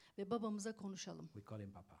Papa. Ve babamıza konuşalım. We call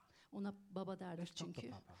him Papa. Ona baba derdik Let's talk to çünkü.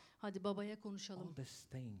 Papa. Hadi babaya All konuşalım. this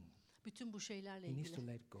thing, Bütün bu şeylerle he needs to ilgili.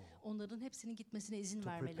 let go. Onların hepsinin gitmesine izin To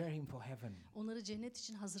prepare vermeli. him for heaven. Onları cennet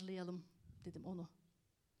için hazırlayalım dedim onu.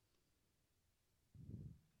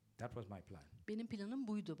 That was my plan. Benim planım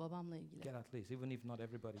buydu babamla ilgili. Get at least, even if not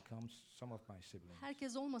everybody comes, some of my siblings.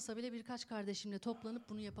 Herkes olmasa bile birkaç kardeşimle toplanıp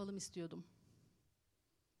bunu yapalım istiyordum.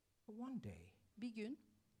 But one day, Bir gün,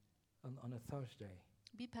 on a Thursday,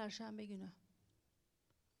 bir perşembe günü,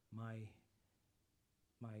 my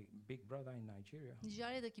big brother in Nigeria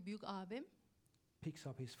Nijerya'daki büyük abim, picks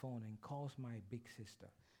up his phone and calls my big sister.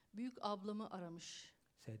 büyük ablamı aramış.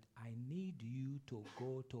 Said, I need you to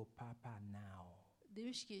go to Papa now.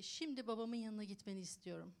 Demiş ki, şimdi babamın yanına gitmeni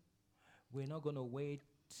istiyorum. We're not going to wait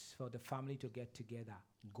for the family to get together.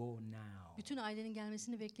 Go now. Bütün ailenin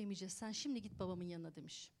gelmesini beklemeyeceğiz. Sen şimdi git babamın yanına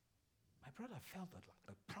demiş. My brother felt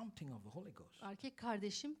the prompting of the Holy Ghost. Erkek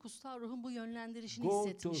kardeşim kutsal ruhun bu yönlendirişini Go to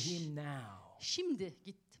hissetmiş. him now. Şimdi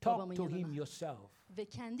git babamın Talk to him yanına. yourself. Ve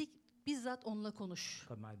kendi bizzat onunla konuş.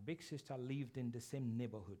 Because my big sister lived in the same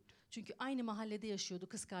neighborhood. Çünkü aynı mahallede yaşıyordu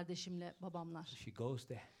kız kardeşimle babamlar. She goes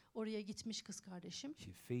there. Oraya gitmiş kız kardeşim.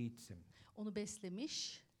 She feeds him. Onu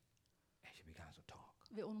beslemiş And she begins to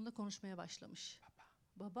talk. ve onunla konuşmaya başlamış. Papa,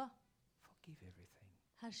 Baba, forgive everything.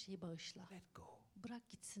 her şeyi bağışla. Let go. Bırak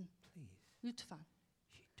gitsin. Please. Lütfen.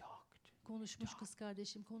 She talked. Konuşmuş kız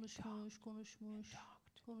kardeşim, konuşmuş.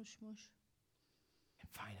 Talked. Konuşmuş. And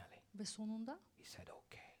finally, Ve sonunda he said,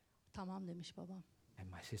 okay. tamam demiş babam. And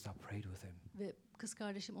my sister prayed with him. Ve kız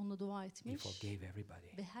kardeşim onunla dua He etmiş. forgave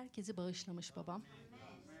everybody. Ve herkesi bağışlamış babam.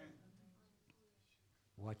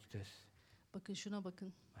 Watch this. Bakın şuna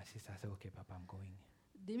bakın. My sister said, okay, Papa, I'm going.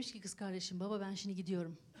 Demiş ki kız kardeşim, baba ben şimdi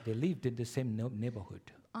gidiyorum. They lived in the same neighborhood.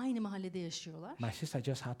 Aynı mahallede yaşıyorlar. My sister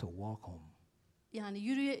just had to walk home. Yani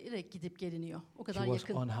yürüyerek gidip geliniyor. O She kadar was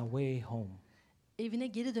yakın. on her way home. Evine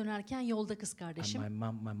geri dönerken yolda kız kardeşim.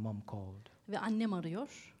 And my mom called. Ve annem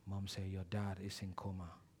arıyor. Mom said, your dad is in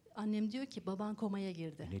coma. Annem diyor ki baban komaya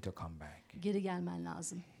girdi. You need to come back. Geri gelmen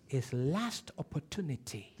lazım. His last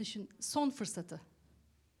opportunity, Düşün, son fırsatı.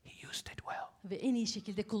 he used it well. Ve en iyi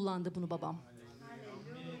şekilde kullandı bunu babam.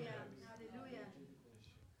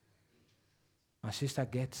 My sister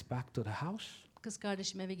gets back to the house. Kız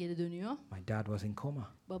kardeşim eve geri dönüyor. My dad was in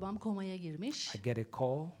coma. Babam komaya girmiş. I get a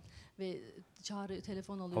call. Ve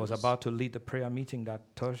telefon I was alıyoruz. about to lead the prayer meeting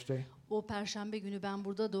that Thursday. O perşembe günü ben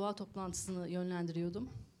burada dua toplantısını yönlendiriyordum.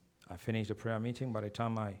 I finished the prayer meeting. By the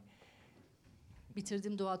time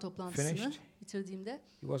Bitirdim dua toplantısını. Finished. Bitirdiğimde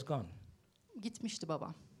he was gone. gitmişti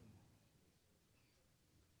babam.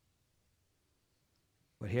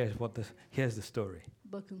 But here's the story.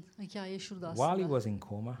 Bakın hikaye şurada While he aslında. was in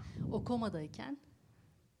coma, O komadayken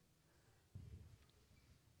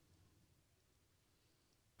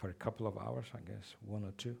for a couple of hours, I guess, 1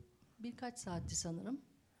 or 2, birkaç saatti sanırım.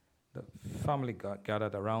 the family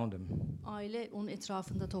gathered around him. Aile onun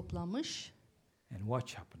etrafında toplanmış. And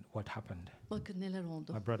what happened? Bakın neler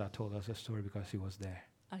oldu. My brother told us the story because he was there.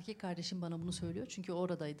 Erkek kardeşim bana bunu söylüyor çünkü o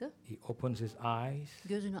oradaydı. He opens his eyes,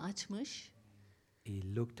 Gözünü açmış,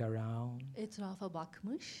 he looked around etrafa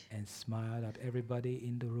bakmış and smiled at everybody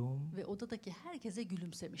in the room ve odadaki herkese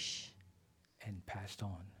gülümsemiş. and passed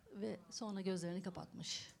on. Ve sonra gözlerini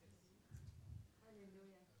kapatmış.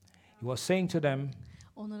 He was saying to them,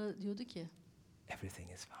 Onlara diyordu ki,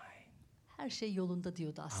 everything is fine. her şey yolunda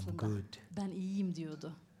diyordu aslında. good. Ben iyiyim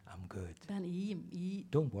diyordu. I'm good. Ben iyiyim,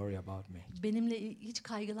 iyi. Don't worry about me. Benimle hiç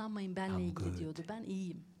kaygılanmayın benle I'm ilgili good. diyordu. Ben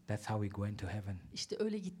iyiyim. That's how we go into heaven İşte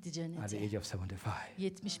öyle gitti at the cennete. age of 75.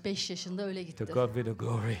 75 yaşında öyle To gitti. God be the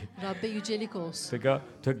glory. Rabbe yücelik olsun.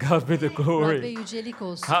 To God be the Rabbe glory. yücelik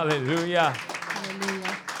olsun. Hallelujah.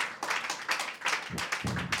 Haleluya.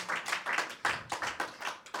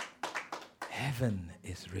 Heaven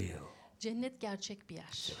is real. Cennet gerçek bir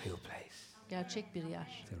It's yer. a real place. Gerçek bir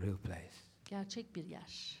yer. It's a real place. Gerçek bir yer.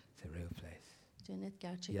 It's a real place. Cennet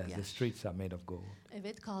gerçek Yes, bir the yer. streets are made of gold.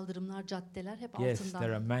 Evet, kaldırımlar, caddeler hep Yes, there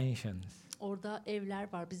are altından. mansions. Orada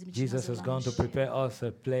evler var bizim için Jesus has gone to hazırlanmış. prepare us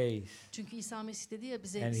a place. Çünkü İsa Mesih dedi ya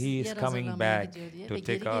bize And he is yer coming hazırlamaya back gidiyor diye to ve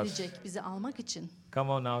geri take us. gelecek bizi almak için.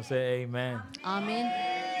 Come on now, say amen. Amin.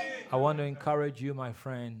 I want to encourage you, my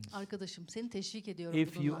friends. Arkadaşım seni teşvik ediyorum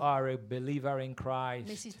If you bununla. are a believer in Christ,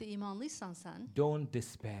 Mesih'te imanlıysan sen don't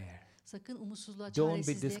despair. sakın umutsuzluğa, Don't be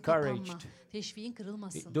çaresizliğe discouraged. kapanma. Teşviğin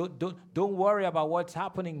kırılmasın. Don't worry about what's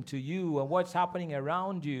happening to you and what's happening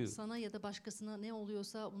around you. Sana ya da başkasına ne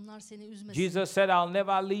oluyorsa bunlar seni üzmesin. Jesus said, I'll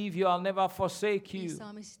never leave you, I'll never forsake you.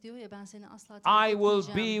 İsa Mesih diyor ya ben seni asla I terk will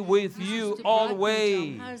etmeyeceğim. be with you Yüzüstü bırakmayacağım.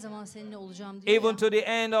 always, Her zaman seninle olacağım diyor even ya. to the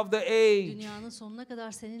end of the age. Dünyanın sonuna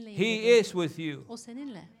kadar seninleyim He dedi. is with you. O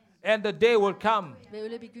seninle. And the day will come Ve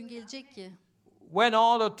öyle bir gün gelecek ki when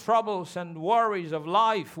all the troubles and worries of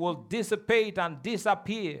life will dissipate and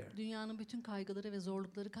disappear. dünyanın bütün kaygıları ve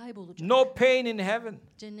zorlukları kaybolacak. No pain in heaven,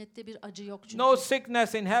 Cennette bir acı yok çünkü. no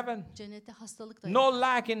sickness in heaven, Cennette hastalık da yok. no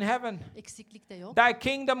lack in heaven. Eksiklik de yok. Thy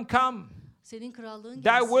kingdom come, Senin krallığın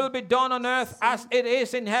thy will gelsin. be done on earth as it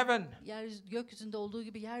is in heaven. Gökyüzünde olduğu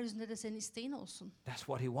gibi yeryüzünde de senin isteğin olsun. That's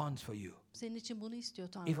what he wants for you, Senin için bunu istiyor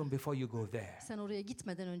Tanrı. even before you go there. Sen oraya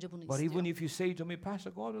gitmeden önce bunu But even istiyor. if you say to me,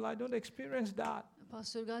 Pastor Godwill, I don't experience that.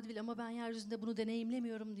 Pastör Godwill ama ben yeryüzünde bunu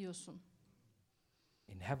deneyimlemiyorum diyorsun.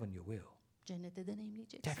 In heaven you will. Cennette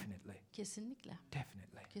deneyimleyeceksin. Definitely. Kesinlikle.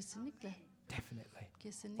 Definitely. Kesinlikle. Definitely.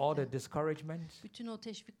 Kesinlikle. All the discouragements, Bütün o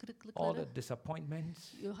teşvik all kırıklıkları, the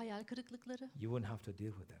disappointments, hayal kırıklıkları, you wouldn't have to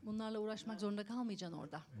deal with them. bunlarla uğraşmak zorunda kalmayacaksın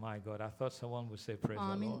orada. My God, I thought someone would say praise the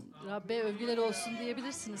Lord. Amin. Rabbe övgüler olsun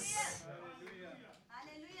diyebilirsiniz.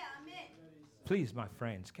 Please, my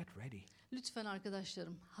friends, get ready. Lütfen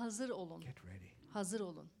arkadaşlarım hazır olun. Get ready. Hazır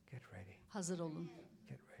olun. Get ready. Hazır olun.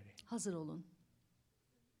 Get ready. Hazır olun.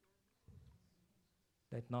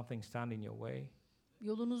 Let nothing stand in your way.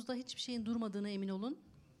 Yolunuzda hiçbir şeyin durmadığına emin olun.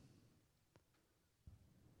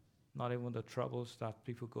 Not even the troubles that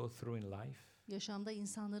people go through in life. Yaşamda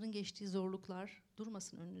insanların geçtiği zorluklar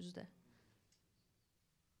durmasın önünüzde.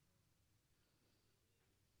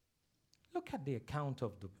 Look at the account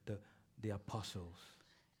of the apostles.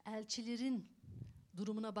 Elçilerin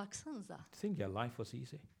durumuna baksanıza. Think their life was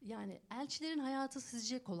easy? Yani elçilerin hayatı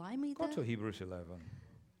sizce kolay mıydı? Go to Hebrews 11.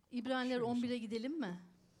 İbraniler 11'e gidelim mi?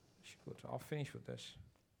 I'll finish with this.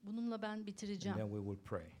 Bununla ben And bitireceğim. then we will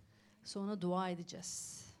pray. Sonra dua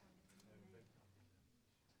edeceğiz.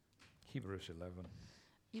 Hebrews 11.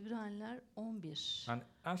 İbraniler 11. An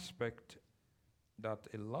aspect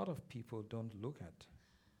that a lot of people don't look at.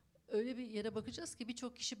 Öyle bir yere bakacağız ki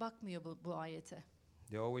birçok kişi bakmıyor bu ayete.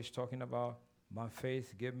 They're always talking about my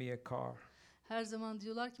faith, give me a car. Her zaman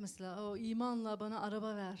diyorlar ki mesela o imanla bana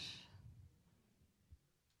araba ver.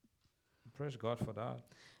 Praise God for that.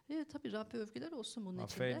 Tabii Rabbe övgüler olsun bunun My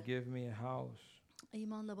içinde. faith, give me a house.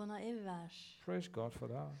 İmanla bana ev ver. Praise God for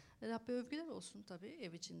that. Rabbe övgüler olsun tabii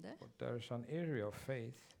ev içinde. But there is an area of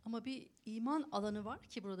faith Ama bir iman alanı var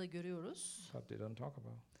ki burada görüyoruz. that they don't talk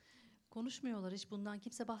about. Konuşmuyorlar, hiç bundan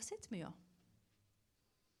kimse bahsetmiyor.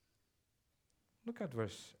 Look at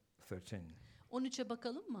verse 13. 13'e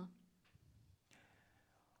bakalım mı?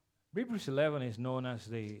 Hebrews 11 is known as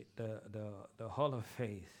the hall of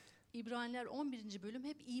faith. İbraniler 11. bölüm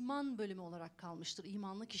hep iman bölümü olarak kalmıştır.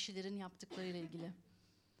 İmanlı kişilerin yaptıklarıyla ilgili.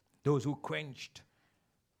 Those who quenched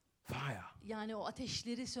fire. Yani o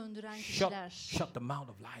ateşleri söndüren kişiler. Shut the mouth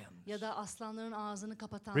of lions. Ya da aslanların ağzını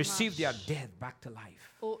kapatanlar. Receive their death back to life.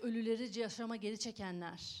 O ölüleri yaşama geri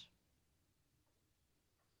çekenler.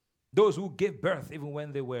 Those who gave birth even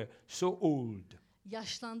when they were so old.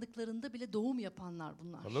 Yaşlandıklarında bile doğum yapanlar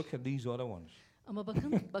bunlar. But look at these other ones. Ama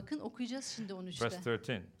bakın okuyacağız şimdi 13'te. Verse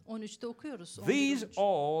 13. 13'te okuyoruz. These 11, 13.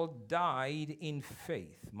 all died in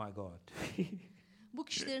faith, my God. Bu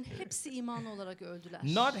kişilerin hepsi imanlı olarak öldüler.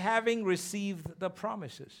 Not having received the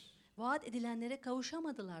promises, Vaat edilenlere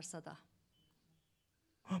kavuşamadılarsa da.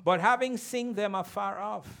 but having seen them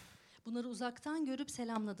afar off, Bunları uzaktan görüp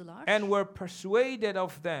selamladılar. and were persuaded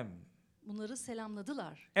of them, Bunları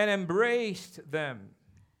selamladılar. and embraced them,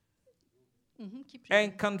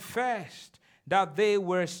 and confessed that they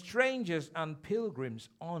were strangers and pilgrims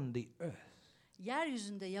on the earth.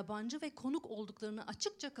 Yeryüzünde yabancı ve konuk olduklarını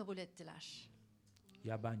açıkça kabul ettiler.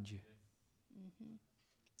 Yabancı.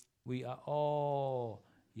 We are all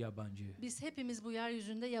yabancı. Biz hepimiz bu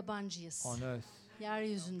yeryüzünde yabancıyız. On earth.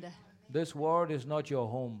 Yeryüzünde. This world is not your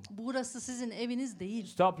home. Burası sizin eviniz değil.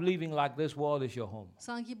 Stop living like this world is your home.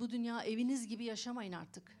 Sanki bu dünya eviniz gibi yaşamayın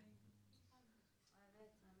artık.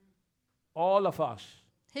 All of us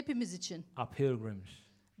Hepimiz için. are pilgrims.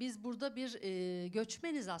 Biz burada bir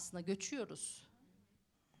göçmeniz aslında, göçüyoruz.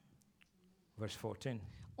 Verse 14.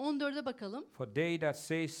 14'e bakalım. For they that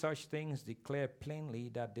say such things declare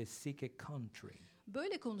plainly that they seek a country.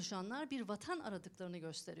 Böyle konuşanlar bir vatan aradıklarını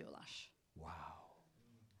gösteriyorlar. Wow.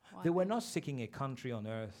 Vay They be. were not seeking a country on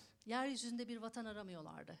earth. Yeryüzünde bir vatan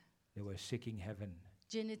aramıyorlardı. They were seeking heaven.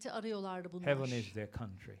 Cenneti arıyorlardı bunlar. Heaven is their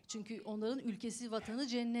country. Çünkü onların ülkesi, vatanı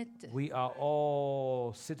cennetti. We are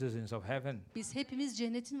all citizens of heaven. Biz hepimiz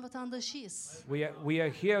cennetin vatandaşıyız. We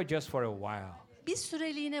are here just for a while. Bir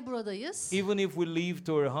süreliğine buradayız. Even if we live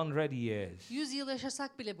to 100 years, 100 yıl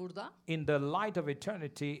yaşasak bile burada. in the light of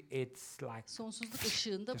eternity, it's like Sonsuzluk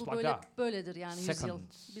ışığında Just bu like böyle that. böyledir yani 100 yıl.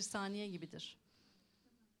 Seconds. Bir saniye gibidir.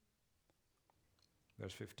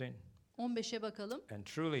 verse 15. 15'e bakalım. And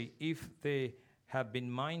truly, if they had been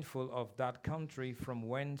mindful of that country from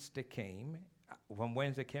whence they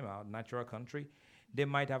came out, natural country, they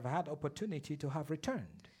might have had opportunity to have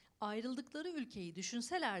returned. Ayrıldıkları ülkeyi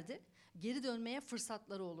düşünselerdi geri dönmeye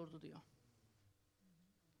fırsatları olurdu diyor.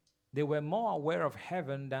 They were more aware of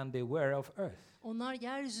heaven than they were of earth. Onlar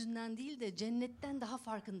yeryüzünden değil de cennetten daha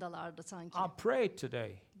farkındalardı sanki. I pray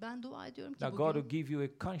today Ben dua ediyorum ki that God will bugün give you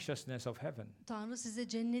a consciousness of heaven. Tanrı size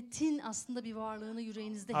cennetin aslında bir varlığını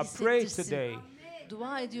yüreğinizde I pray hissettirsin. today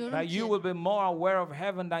Dua ediyorum that ki you will be more aware of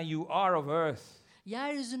heaven than you are of earth.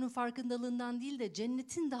 yeryüzünün farkındalığından değil de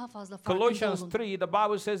cennetin daha fazla farkında Colossians olun. 3, the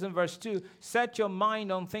Bible says in verse 2, set your mind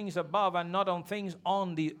on things above and not on things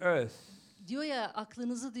on the earth. Diyor ya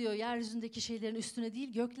aklınızı diyor yeryüzündeki şeylerin üstüne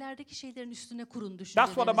değil göklerdeki şeylerin üstüne kurun That's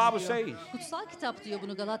what the Bible düşüncelerinizi diyor. says. Kutsal kitap diyor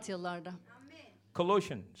bunu Galatyalılarda.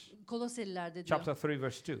 Colossians Koloseliler'de diyor. chapter 3,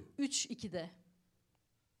 verse 2. 3:2'de.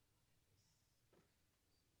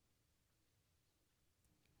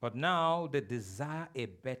 But now they desire a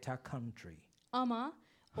better country. Ama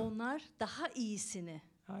onlar daha iyisini.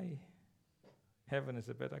 Aye. Heaven is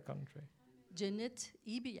a better country. Cennet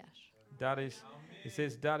iyi bir yer. That is, it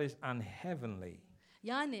says that is unheavenly.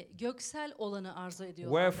 Yani göksel olanı arzu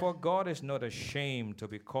ediyorlar. Wherefore God is not ashamed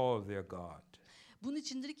to be called their God. Bunun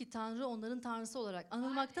içindir ki Tanrı onların Tanrısı olarak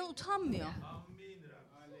anılmaktan utanmıyor.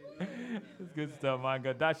 It's good stuff, my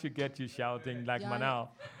God. That should get you shouting like Yani Manav.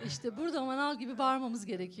 işte burada manav gibi bağırmamız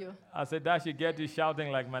gerekiyor. I said that should get you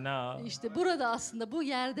shouting like Manav. İşte burada aslında bu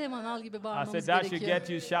yerde manav gibi I bağırmamız said that should gerekiyor. get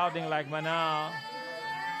you shouting like Manav.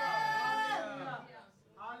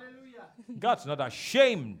 God's not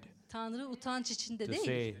ashamed Tanrı utanç içinde to değil.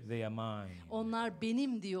 say they are mine. Onlar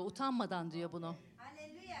benim diyor, utanmadan diyor bunu.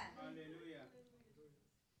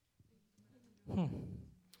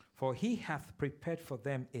 For he hath prepared for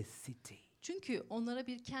them a city. Çünkü onlara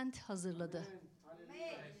bir kent hazırladı.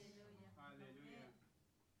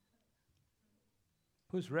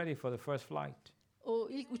 Who's ready for the first flight? O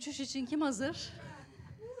ilk uçuş için kim hazır?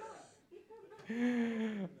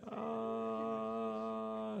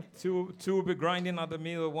 Two will be grinding at the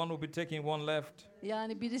mill, one will be taking one left.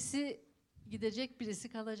 Yani birisi gidecek, birisi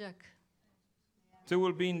kalacak. Two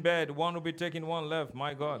will be in bed, one will be taking one left.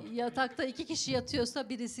 My God. Yatakta 2 kişi yatıyorsa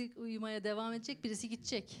birisi uyumaya devam edecek, birisi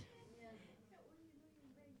gidecek.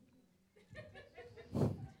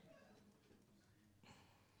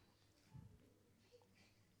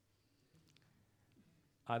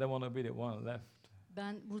 I don't want to be the one left.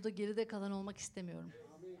 Ben burada geride kalan olmak istemiyorum.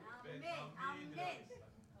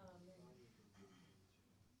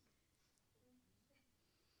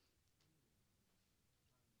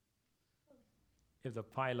 If the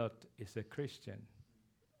pilot is a Christian,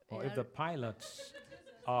 or if Eğer- the pilots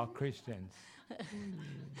are Christians,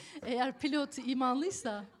 Eğer pilot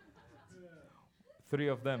imanlıysa,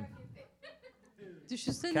 three of them,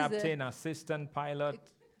 düşünsenize, captain, assistant pilot.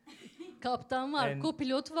 kaptan var, And-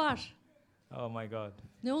 kopilot var. Oh my God.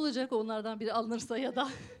 Ne olacak onlardan biri alınırsa ya da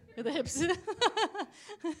hepsi?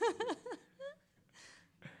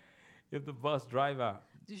 If the bus driver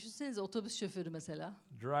Düşünsenize otobüs şoförü mesela.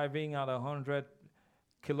 driving at 100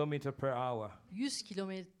 kilometer per hour 100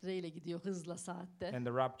 kilometreyle gidiyor hızla saatte. and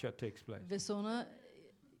the rapture takes place, Ve sonra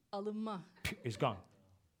alınma. it's gone.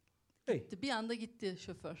 Hey, Bir anda gitti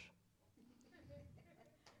şoför.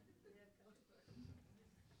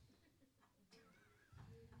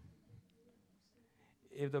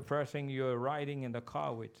 if the person you're riding in the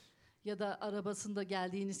car with, Ya da arabasında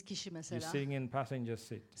geldiğiniz kişi you're mesela. sitting in passenger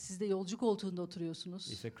seat, Siz de yolcu koltuğunda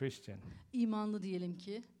oturuyorsunuz. is a Christian, İmanlı diyelim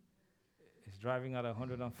ki. is driving at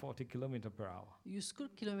 140 kilometer per hour,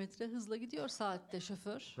 140 kilometre hızla gidiyor saatte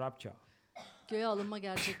şoför. rapture. Göğe alınma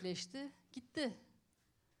gerçekleşti. Gitti.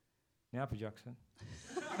 Ne yapacaksın?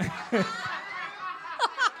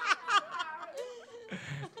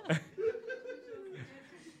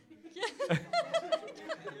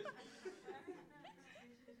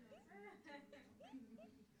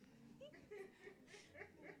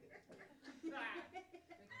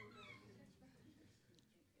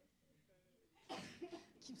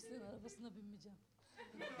 Kimsenin arabasına binmeyeceğim.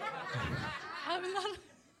 Abiler.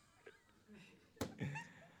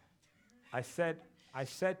 I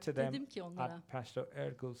said to them Dedim ki onlara, at Pastor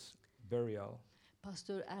Ergul's burial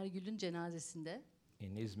Pastör Ergül'ün cenazesinde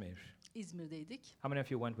in Izmir. İzmir'deydik. How many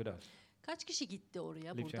of you went with us? Kaç kişi gitti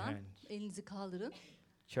oraya Lift your buradan? hands. Elinizi kaldırın.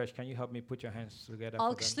 Church, can you help me put your hands together for them?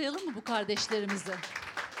 Alkışlayalım mı bu kardeşlerimizi?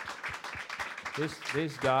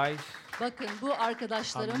 These guys, Bakın bu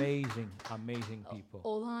arkadaşlarım amazing people.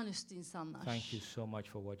 olağanüstü insanlar. Thank you so much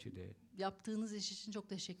for what you did. Yaptığınız iş için çok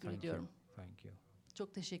teşekkür Thank you. ediyorum. Thank you.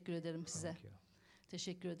 Çok teşekkür ederim size. Thank you.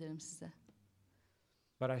 Teşekkür ederim size.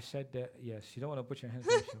 But I said that, yes, you don't want to put your hands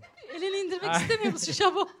on you. Elini indirmek istemiyor musun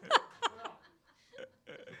Şabo?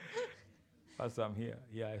 Pastor, I'm here.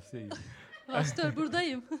 Yeah, I see you. Pastör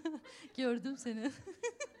buradayım. Gördüm seni.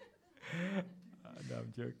 No,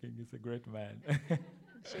 I'm joking. He's a great man.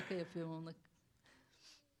 Şaka yapıyorum onunla.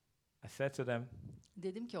 I said to them,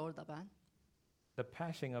 Dedim ki orada ben. the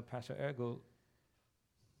passing of Pastor Ergul,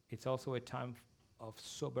 it's also a time of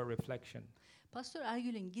sober reflection. Pastör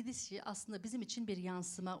Ergül'ün gidişi aslında bizim için bir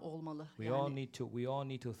yansıma olmalı. We all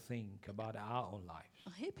need to think about our own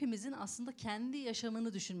lives. Hepimizin aslında kendi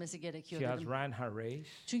yaşamını düşünmesi gerekiyor She has dedim. ran her race.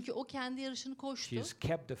 Çünkü o kendi yarışını koştu She has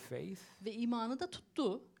kept the faith, ve imanı da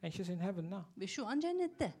tuttu and she's in heaven now. ve şu an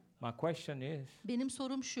cennette. My question is, Benim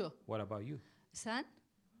sorum şu. what about you? Sen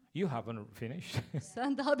You haven't finished.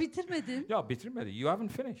 sen daha bitirmedin. Ya bitirmedi. You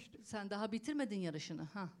haven't finished. Sen daha bitirmedin yarışını.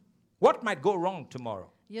 Ha. What might go wrong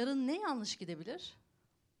tomorrow? Yarın ne yanlış gidebilir?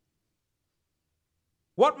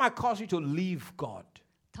 What might cause you to leave God?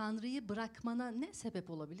 Tanrı'yı bırakmana ne sebep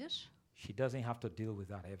olabilir? She doesn't have to deal with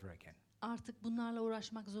that ever again. Artık bunlarla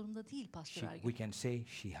uğraşmak zorunda değil Pastör We Ergül. can say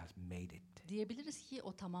she has made it. Diyebiliriz ki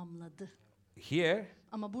o tamamladı. Here,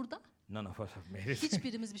 Ama burada none of us have made it.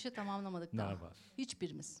 hiçbirimiz bir şey tamamlamadık None daha. of us.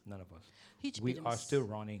 Hiçbirimiz. None of us. We are Hiçbirimiz. still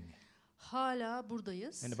running. hala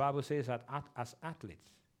buradayız. And the Bible says that as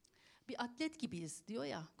athletes, Bir atlet gibiyiz diyor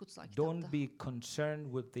ya kutsal don't kitapta. be concerned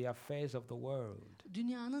with the affairs of the world.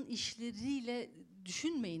 Dünyanın işleriyle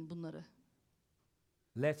düşünmeyin bunları.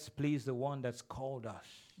 Let's please the one that's called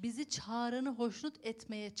us. Bizi çağıranı hoşnut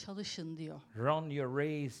etmeye çalışın diyor. Run your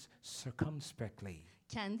race circumspectly.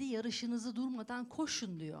 Kendi yarışınızı durmadan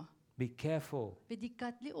koşun diyor. Be careful Ve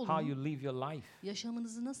dikkatli how olun. you live your life.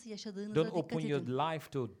 Yaşamınızı nasıl yaşadığınıza Don't dikkat open your edin. life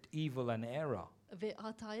to evil and error. Ve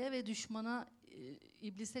hataya ve düşmana,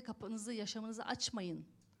 iblise kapınızı, yaşamınızı açmayın.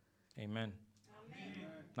 Amen.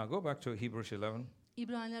 Now go back to Hebrews 11.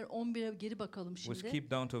 İbraniler 11'e geri bakalım We'll şimdi.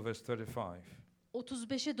 skip down to verse 35.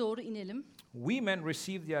 35'e doğru inelim. Women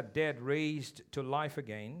receive their dead raised to life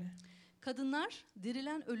again. Kadınlar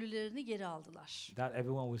dirilen ölülerini geri aldılar. That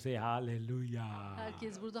everyone will say hallelujah.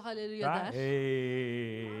 Herkes burada haleluya Right? der.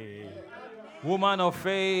 Hey. Woman of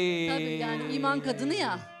faith. Tabii yani iman kadını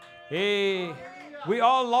ya. Hey. We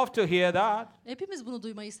all love to hear that. Hepimiz bunu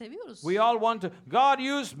duymayı seviyoruz. We all want to. God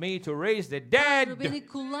used me to raise the dead. Tanrı beni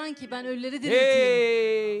kullan ki ben ölüleri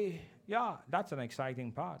dirilteyim. Hey. Yeah, that's an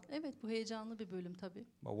exciting part. Evet, bu heyecanlı bir bölüm tabii.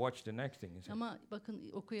 But watch the next thing. Ama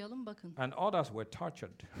bakın, okuyalım bakın. And others were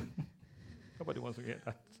tortured. Nobody wants to hear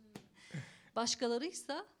that.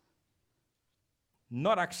 Başkalarıysa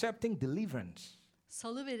Not accepting deliverance,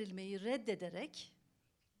 salı verilmeyi reddederek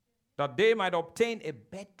that they might obtain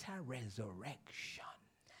a better resurrection.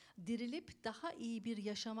 dirilip daha iyi bir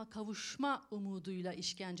yaşama kavuşma umuduyla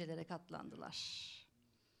işkencelere katlandılar.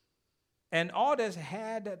 And others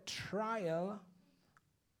had a trial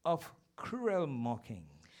of cruel mocking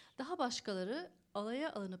Daha başkaları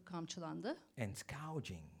alaya alınıp kamçılandı, and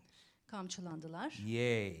scourging. kamçılandılar.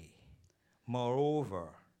 Yea, moreover,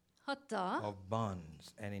 Hatta of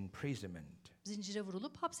bonds and imprisonment. zincire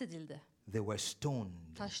vurulup hapsedildi. They were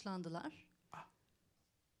stoned. Taşlandılar.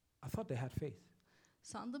 I thought they had faith.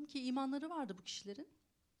 Sandım ki imanları vardı bu kişilerin.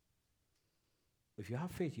 If you have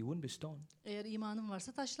faith, you wouldn't be stoned. Eğer imanın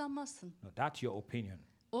varsa taşlanmazsın. No, that's your opinion.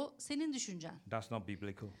 O senin düşüncen. That's not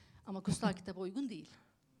biblical. Ama kutsal kitaba uygun değil.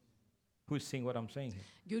 Who's seeing what I'm saying here?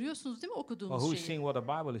 Görüyorsunuz değil mi Or okuduğumuz who's şeyi? seeing what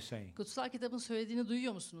the Bible is saying? Kutsal kitabın söylediğini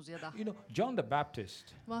duyuyor musunuz ya da? You know, John the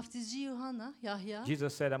Baptist, Vaftizci Yuhanna, Yahya,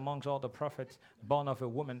 Jesus said, amongst all the prophets born of a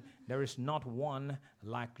woman, there is not one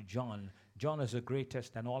like John. John is the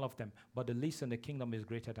greatest than all of them, but the least in the kingdom is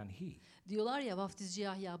greater than he. diyorlar ya vaftizci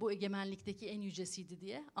Yahya bu egemenlikteki en yücesiydi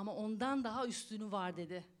diye ama ondan daha üstünü var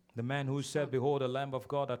dedi. The man who said, behold, the Lamb of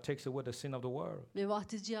God that takes away the sin of the world. Ve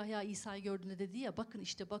vaftizci Yahya İsa'yı gördüğünde dedi ya bakın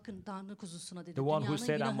işte bakın Tanrı kuzusuna dedi. The one who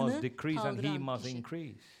Dünyanın said, I must günahını decrease and he kaldıran must kişi.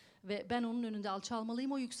 increase. Ve ben onun önünde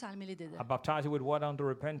alçalmalıyım o yükselmeli dedi. I baptize you with water unto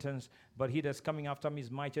repentance, but he that's coming after me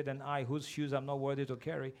is mightier than I, whose shoes I'm not worthy to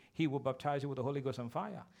carry. He will baptize you with the Holy Ghost and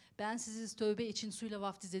fire. Ben sizi tövbe için suyla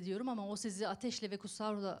vaftiz ediyorum ama o sizi ateşle ve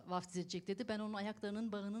kutsarla vaftiz edecek dedi. Ben onun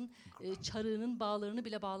ayaklarının bağının, çarığının bağlarını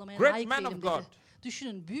bile bağlamaya Great layık man değilim of dedi. God.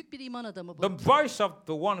 Düşünün büyük bir iman adamı bu. The voice of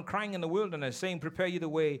the one crying in the wilderness, saying, prepare you the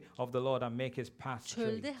way of the Lord and make his path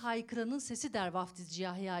Çölde straight. haykıranın sesi der vaftizci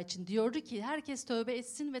Yahya için. Diyordu ki herkes tövbe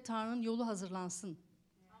etsin ve Tanrı'nın yolu hazırlansın.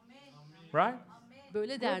 Right?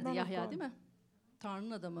 Böyle derdi Yahya değil mi?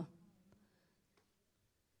 Tanrı'nın adamı.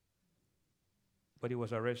 But he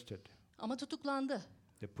was arrested. Ama tutuklandı.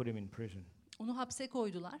 They put him in prison. Onu hapse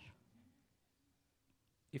koydular.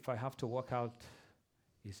 If I have to work out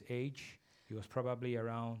his age, he was probably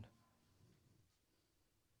around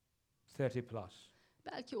 30 plus.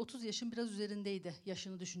 Belki 30 yaşın biraz üzerindeydi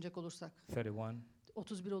yaşını düşünecek olursak. 31,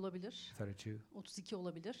 31 olabilir, 32. 32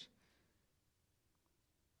 olabilir.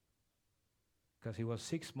 Because he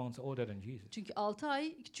was 6 months older than Jesus. Çünkü 6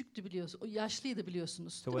 ay küçüktü biliyorsunuz. O yaşlıydı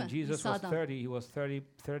biliyorsunuz. So Değil when mi? Jesus was İsa'dan. 30, he was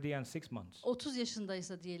 30 and 6 months. 30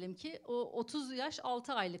 yaşındaysa diyelim ki o 30 yaş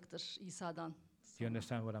 6 aylıktır İsa'dan. Do you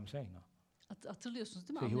understand what I'm saying now? Hatırlıyorsunuz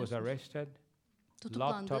değil mi? So he was Anlıyorsunuz. arrested, locked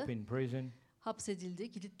Tutuklandı, up in prison,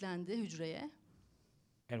 hapsedildi, kilitlendi hücreye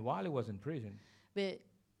and while he was in prison, ve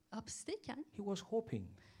hapisteyken he was hoping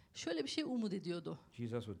şöyle bir şey umut ediyordu.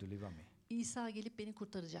 Jesus would deliver me. İsa gelip beni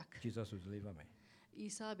kurtaracak. Jesus would deliver me.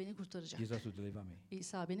 İsa beni kurtaracak. Jesus would deliver me.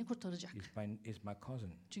 İsa beni kurtaracak. He's my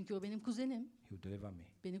cousin. Çünkü o benim kuzenim. He would deliver me.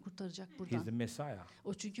 Beni kurtaracak He's the buradan. Messiah.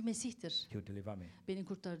 O çünkü Mesih'tir. He would deliver me. Beni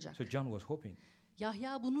kurtaracak. So John was hoping.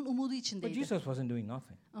 Yahya bunun umudu But içindeydi. Jesus wasn't doing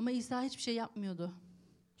nothing. Ama İsa hiçbir şey yapmıyordu.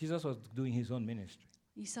 Jesus was doing his own ministry.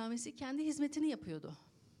 İsa Mesih kendi hizmetini yapıyordu.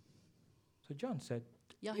 So John said,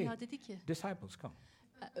 Yahya dedi ki, disciples, come.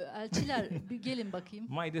 elçiler bir gelin bakayım.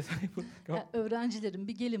 My disciples, come. Öğrencilerim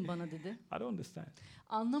bir gelin bana dedi. I don't understand.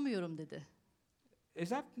 Anlamıyorum dedi. Is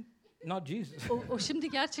that not Jesus? O şimdi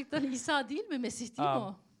gerçekten İsa değil mi? Mesih değil mi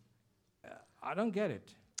o? I don't get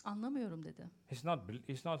it. Anlamıyorum dedi.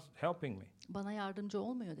 He's not helping me. Bana yardımcı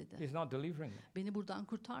olmuyor dedi. He's not delivering me. Beni buradan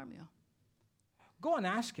kurtarmıyor. Go and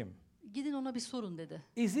ask him. Gidin ona bir sorun dedi.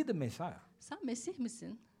 Is he the Messiah? Sen Mesih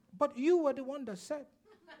misin? But you were the one that said.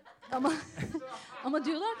 Ama ama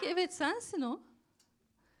diyorlar ki evet sensin o.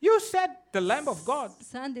 You said the Lamb of God.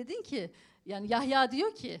 Sen dedin ki yani Yahya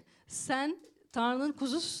diyor ki sen Tanrı'nın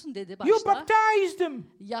kuzususun dedi You başta. baptized him.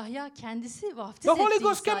 Yahya kendisi vaftiz The Holy etti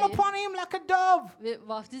Ghost came İsa'yı. upon him like a dove. Ve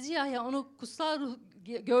vaftizci Yahya onu kutsal ruh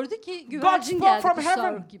gördü ki God güvercin spoke geldi from kutsal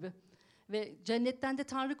heaven. ruh gibi. Ve cennetten de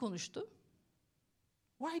Tanrı konuştu.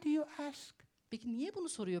 Why do you ask Peki niye bunu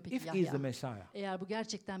soruyor peki if he's Yahya? the Messiah? Eğer bu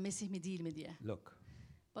gerçekten Mesih mi değil mi diye. Look,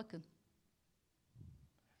 Bakın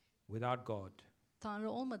without God,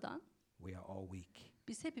 Tanrı olmadan we are all weak.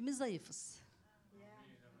 biz hepimiz zayıfız.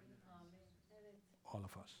 All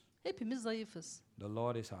of us. Hepimiz zayıfız. The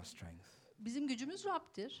Lord is our strength. Bizim gücümüz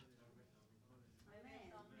Rab'dir.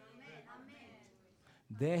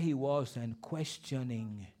 There he was and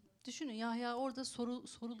questioning. Düşünün Yahya orada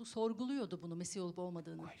sorguluyordu bunu Mesih olup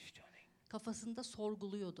olmadığını. Questioning. Kafasında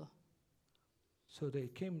sorguluyordu. So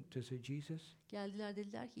they came to say, Jesus. Geldiler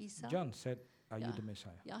dediler ki İsa. John said, are you Ya. the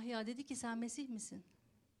Messiah? Yahya dedi ki sen Mesih misin?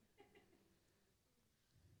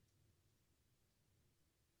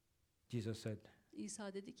 Jesus said,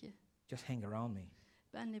 İsa dedi ki just hang around me.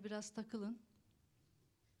 benle biraz takılın.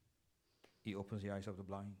 He opens the eyes of the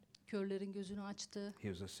blind, Körlerin gözünü açtı.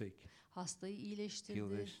 heals the sick, Hastayı heal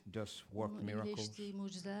iyileştirdi. this, does work Onun miracles. iyileştiği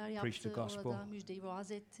mucizeler preach the yaptı. gospel. Orada müjdeyi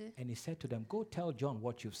vaaz etti. And he said to them, go tell John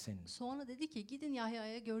what you've seen. Sonra dedi ki gidin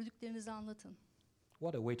Yahya'ya gördüklerinizi anlatın.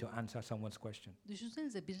 What a way to answer someone's question.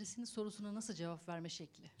 Düşünsenize birisinin sorusuna nasıl cevap verme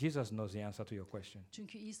şekli. Jesus knows the answer to your question,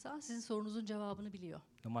 Çünkü İsa sizin sorunuzun cevabını biliyor.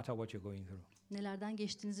 no matter what you're going through. Nelerden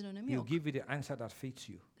geçtiğinizin önemi He'll yok. give you the answer that fits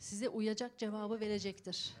you. Size uyacak cevabı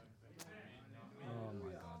verecektir. Oh my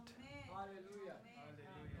God.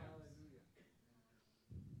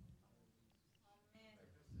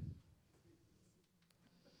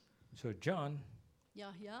 So John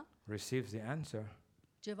Yahya receives the answer,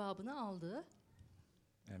 cevabını aldı.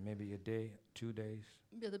 and maybe a day, 2 days,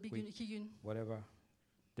 Ya da bir gün, Wait. 2 gün, whatever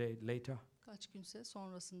day later, kaç günse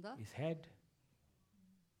sonrasında his head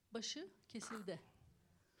başı kesildi.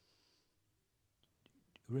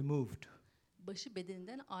 removed, Başı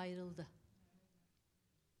bedeninden ayrıldı.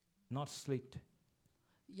 not slit,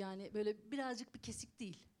 Yani böyle birazcık bir kesik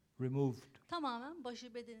değil. removed. Tamamen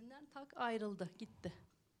başı bedeninden tak ayrıldı, gitti.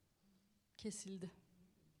 Kesildi.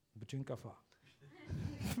 Bütün kafa.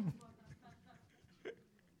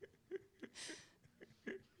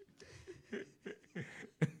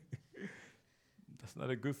 That's not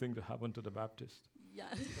a good thing to happen to the Baptist.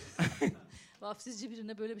 Yani vaftizci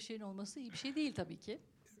birine böyle bir şeyin olması iyi bir şey değil tabii ki.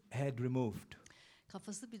 Head removed.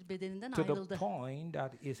 Kafası bir bedeninden To the ayrıldı. point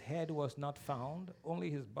that his head was not found,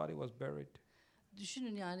 only his body was buried.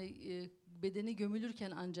 Düşünün yani bedeni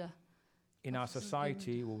gömülürken anca. In our Kafasız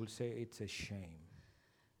society, we will say it's a shame.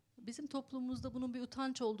 Bizim toplumumuzda bunun bir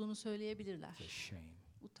utanç olduğunu söyleyebilirler. It's a shame.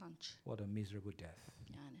 Utanç. What a miserable death.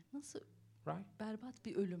 Yani nasıl Right? berbat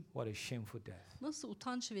bir ölüm, What a shameful death. nasıl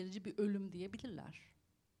utanç verici bir ölüm diyebilirler.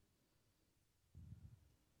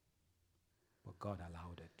 But God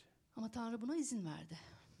allowed it Ama Tanrı buna izin verdi.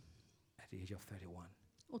 at the age of 31.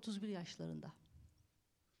 31 yaşlarında.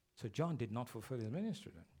 So John did not fulfill his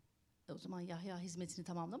ministry then. O zaman Yahya hizmetini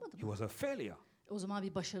tamamlamadı He mı? was a failure. O zaman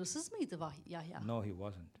bir başarısız mıydı Yahya? No, he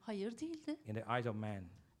wasn't. Hayır değildi. In the eyes of man,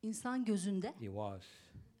 İnsan gözünde he was.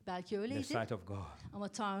 belki In the öyleydi sight of God, ama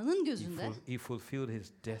Tanrı'nın gözünde he fulfilled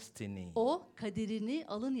his destiny. o kaderini,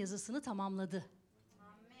 alın yazısını tamamladı.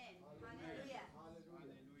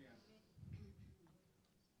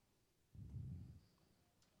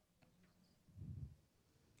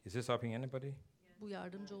 Is this helping anybody? Bu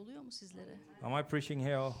yardımcı oluyor mu sizlere? Am I preaching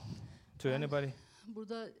here to anybody?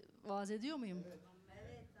 Burada vaaz ediyor muyum?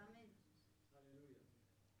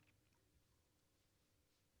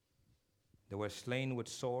 They were slain with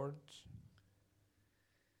swords.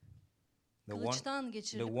 Kılıçtan They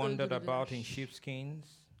geçirilip wandered about in öldürüldüler. sheepskins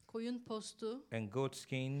Koyun postu, and goat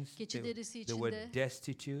skins. keçi derisi They were içinde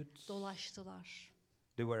destitute. dolaştılar.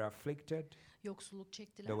 They were afflicted. Yoksulluk They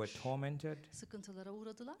çektiler. were tormented. Sıkıntılara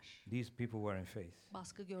uğradılar. These people were in faith.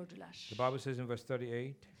 Baskı gördüler. The Bible says in verse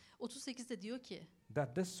 38 38'de diyor ki,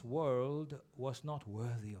 that this world was not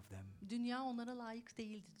worthy of them. dünya onlara layık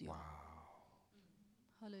değildi diyor. Wow.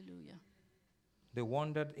 Haleluya. They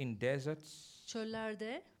wandered in deserts,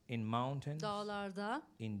 Çöllerde, in mountains, dağlarda,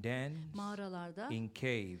 in dens, mağaralarda, in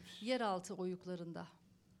caves. yeraltı oyuklarında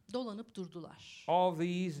dolanıp durdular. All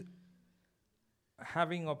these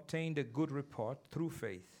having obtained a good report through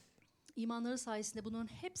faith. İmanları sayesinde bunların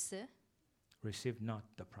hepsi received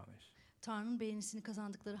not the promise. Tanrı'nın beğenisini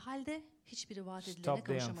kazandıkları halde hiçbiri vaat edilene Stop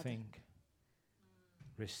there and kavuşamadı. think.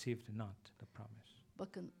 Received not the promise.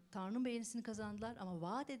 Bakın, Tanrı'nın beğenisini kazandılar ama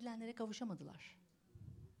vaat edilenlere kavuşamadılar.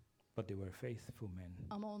 But they were faithful men.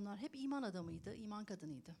 Ama onlar hep iman adamıydı, iman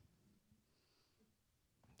kadınıydı.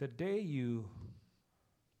 The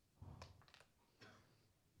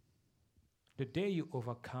day you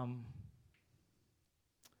overcome,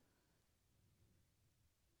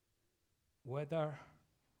 whether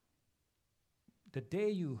the day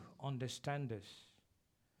you understand this,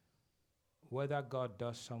 whether God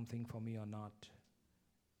does something for me or not,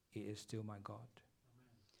 He is still my God.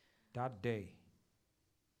 That day,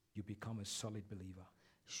 you become a solid believer.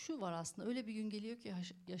 Şu var aslında, öyle bir gün geliyor ki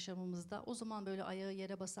yaşamımızda, o zaman böyle ayağı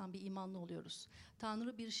yere basan bir imanlı oluyoruz.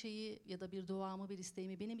 Tanrı bir şeyi ya da bir duamı, bir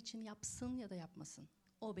isteğimi benim için yapsın ya da yapmasın.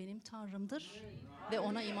 O benim Tanrımdır ve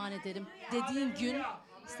ona iman ederim dediğin gün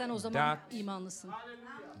sen o zaman imanlısın.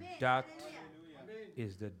 That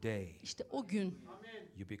is the day İşte o gün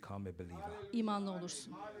you become a believer. imanlı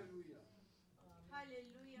olursun.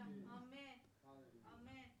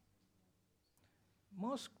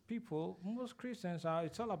 Most Christians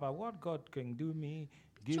it's all about what God can do me,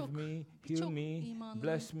 give me, heal me,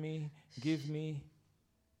 bless me, give me.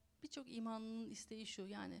 Birçok imanın isteği şu,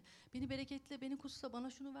 yani beni bereketle, beni kutsa, bana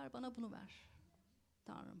şunu ver, bana bunu ver.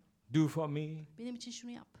 Tanrım. Do for me. Benim için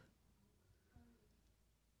şunu yap.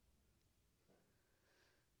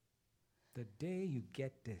 The day you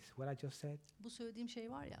get this, what I just said, Bu söylediğim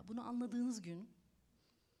şey var ya, bunu anladığınız gün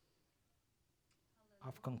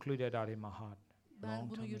I've concluded that in my heart. Ben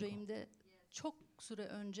bunu yüreğimde çok süre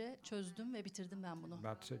önce çözdüm ve bitirdim ben bunu.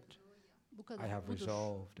 That's it. Bu I kadar, have budur.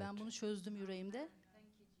 resolved Ben it. bunu çözdüm yüreğimde.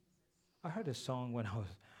 I heard a song when I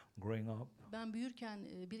was growing up. Ben büyürken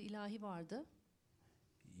bir ilahi vardı.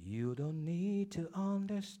 You don't need to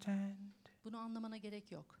understand. Bunu anlamana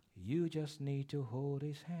gerek yok. You just need to hold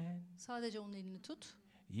his hand. Sadece onun elini tut.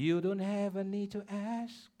 You don't have need to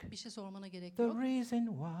ask Bir şey sormana gerek the yok. reason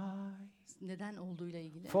why. Neden olduğuyla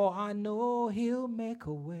ilgili. For I know he'll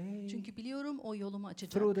make a way. Çünkü biliyorum o yolumu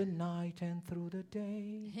açacak. Through the night and through the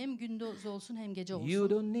day. Hem gündüz olsun hem gece You olsun.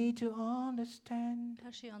 don't need to understand.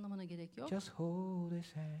 Her şeyi anlamana gerek yok. Just hold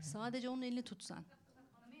his hand. Sadece onun elini tut sen.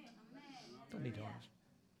 Don't need to understand.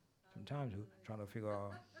 Sometimes we're trying to figure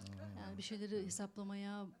out. Yani bir şeyleri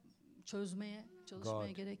hesaplamaya, çözmeye, çalışmaya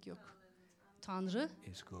God gerek yok. Tanrı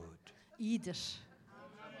is good. iyidir.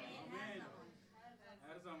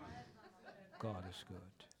 God is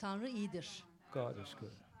good. Tanrı iyidir. God is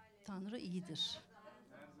good. Tanrı iyidir.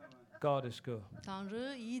 God is good.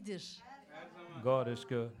 Tanrı iyidir. God is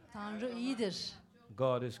good. Tanrı iyidir.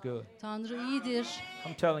 God is good. Tanrı iyidir.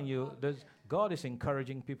 I'm telling you, God is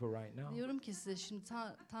encouraging people right now. Diyorum ki size şimdi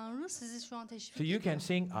Tanrı sizi şu an teşvik So you can ediyor.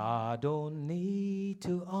 sing, I don't need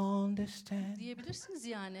to understand. Diyebilirsiniz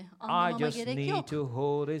yani. I Anlamama just gerek need yok. to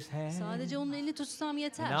hold his hand. Sadece onun elini tutsam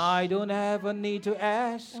yeter. And I don't ever need to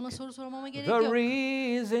ask Ona soru sormama gerek the yok.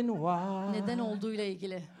 reason why. Neden olduğuyla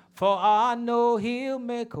ilgili. For I know he'll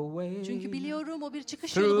make a way. Çünkü biliyorum o bir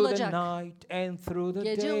çıkış yolu Through the bulacak. night and through the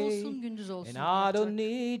Gece day. olsun, gündüz olsun. And I don't yapacak.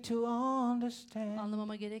 need to understand.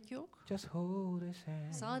 Anlamama gerek yok. Just hold his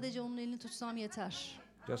hand. Sadece onun elini tutsam yeter.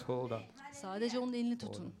 Just hold on. Sadece onun elini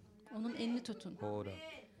tutun. Onun elini tutun. Hold on.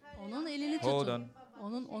 Onun elini Hold tutun.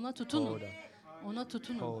 on. Ona tutunun. Hold on. Ona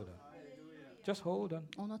tutunun. Hold on. Just hold on.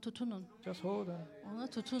 Ona tutunun. Just hold on. Ona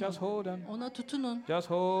tutunun. Just hold on. Ona tutunun. Just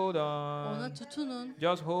hold on. Ona tutunun.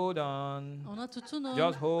 Just hold on. Ona tutunun.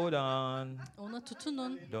 Just hold on. Ona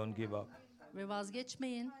tutunun Don't give up. ve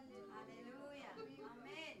vazgeçmeyin.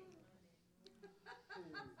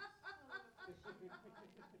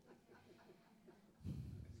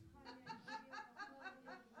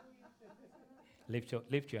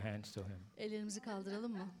 Lift your hands to him. Ellerimizi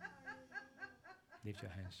kaldıralım mı? Lift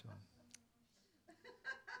your hands to him.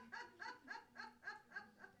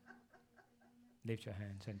 Lift your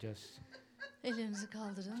hands and Ellerinizi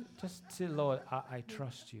kaldırın just say, Lord, I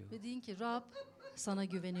trust you. ve deyin ki Rab, sana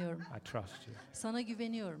güveniyorum. I trust you. Sana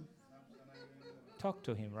güveniyorum. Talk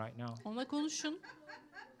to him right now. Ona konuşun.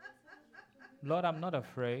 Lord, I'm not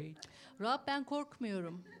afraid. Rab, ben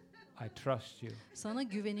korkmuyorum. I trust you. Sana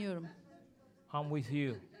güveniyorum. I'm with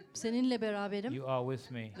you. Seninle beraberim You are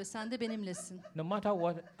with me. ve sen de benimlesin. No matter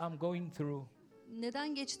what I'm going through,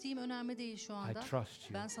 Neden geçtiğim önemli değil şu I anda. trust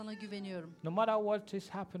you. Ben sana güveniyorum. No matter what is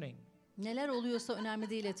happening, Neler oluyorsa önemli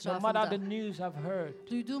değil no etrafımda. matter the news I've heard,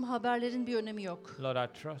 Duyduğum haberlerin bir önemi yok. Lord,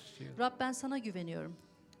 I trust you. Rab, ben sana güveniyorum.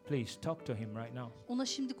 Please talk to him right now. Ona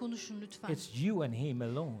şimdi konuşun lütfen. It's you and him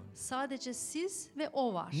alone. Sadece siz ve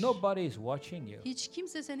o var. Nobody is watching you. Hiç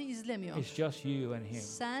kimse seni izlemiyor. It's just you and him.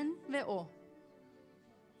 Sen ve o.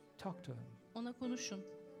 Talk to him. Ona konuşun.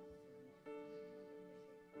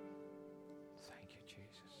 Thank you,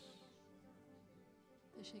 Jesus.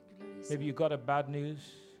 Teşekkürler İsa. Maybe you got a bad news.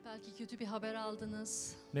 Belki kötü bir haber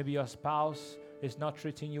aldınız. Maybe your spouse is not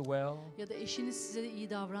treating you well. Ya da eşiniz size iyi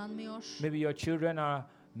davranmıyor. Maybe your children are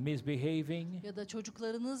misbehaving. Ya da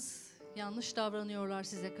çocuklarınız yanlış davranıyorlar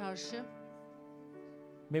size karşı.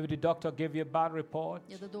 Maybe the doctor gave you a bad report.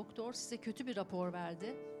 Ya da doktor size kötü bir rapor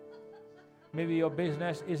verdi. Maybe your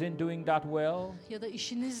business isn't doing that well. Ya da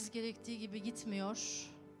işiniz gerektiği gibi gitmiyor.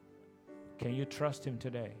 Can you trust him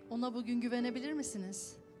today? Ona bugün güvenebilir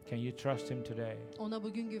misiniz? Can you trust him today? Ona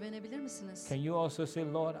bugün güvenebilir misiniz? Can you also say,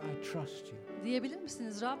 Lord, I trust you. Diyebilir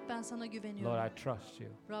misiniz? Rab ben sana güveniyorum. Lord, I trust you.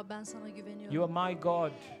 Rab ben sana güveniyorum. You are my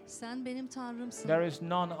God. Sen benim Tanrımsın. There is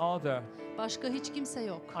none other. Başka hiç kimse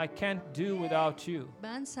yok. I can't do without you.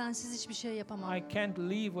 Ben sensiz hiçbir şey yapamam. I can't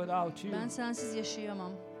live without you. Ben sensiz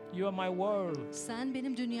yaşayamam. You are my world. Sen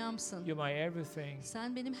benim dünyamsın. You're my everything.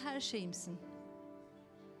 Sen benim her şeyimsin.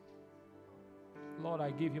 Lord,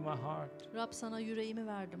 I give you my heart. Rab sana yüreğimi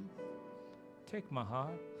verdim. Take my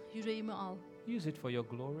heart. Yüreğimi al Use it for your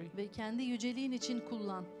glory. ve kendi yüceliğin için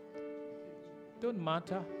kullan. Don't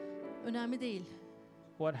matter Önemli değil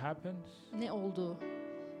what happens. ne olduğu.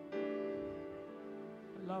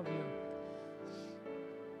 I love you.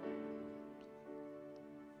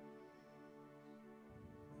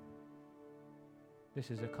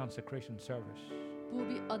 This is a consecration service. Bu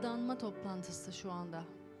bir adanma toplantısı şu anda.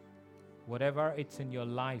 Whatever it's in your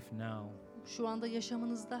life now Şu anda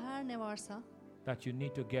yaşamınızda her ne varsa that you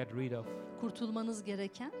need to get rid of, kurtulmanız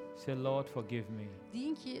gereken, say, Lord, forgive me.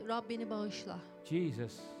 deyin ki Rab beni bağışla.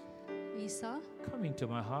 Jesus, İsa come into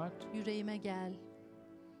my heart. yüreğime gel.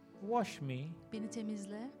 Wash me. Beni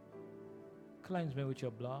temizle. Cleanse me with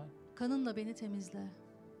your blood. Kanınla beni temizle.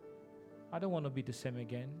 I don't want to be the same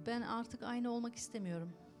again. Ben artık aynı olmak istemiyorum.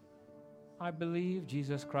 I believe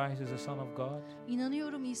Jesus Christ is the Son of God.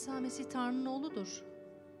 İnanıyorum İsa Mesih Tanrı'nın oğludur.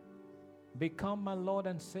 Become my Lord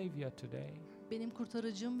and Savior today. Benim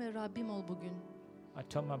kurtarıcım ve Rabbim ol bugün. I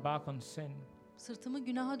turn my back on sin. Sırtımı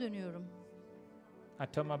günaha dönüyorum.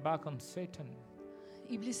 I turn my back on Satan.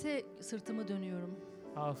 İblise sırtımı dönüyorum.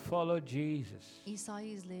 I'll follow Jesus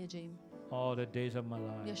İsa'yı izleyeceğim. all the days of my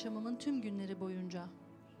life. Yaşamımın tüm günleri boyunca.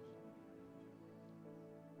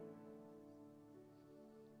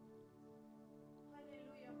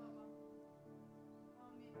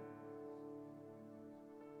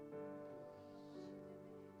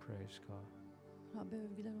 Praise God. Rabbe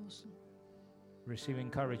övgüler olsun. Receive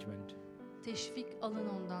encouragement Teşvik alın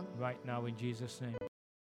ondan. right now in Jesus' name.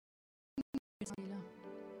 İsa'yla.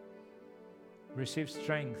 Receive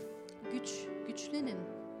strength Güçlenin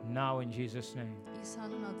now in Jesus' name.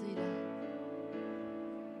 İsa'nın adıyla.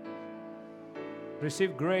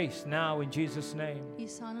 Receive grace now in Jesus' name.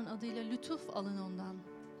 İsa'nın adıyla lütuf alın ondan.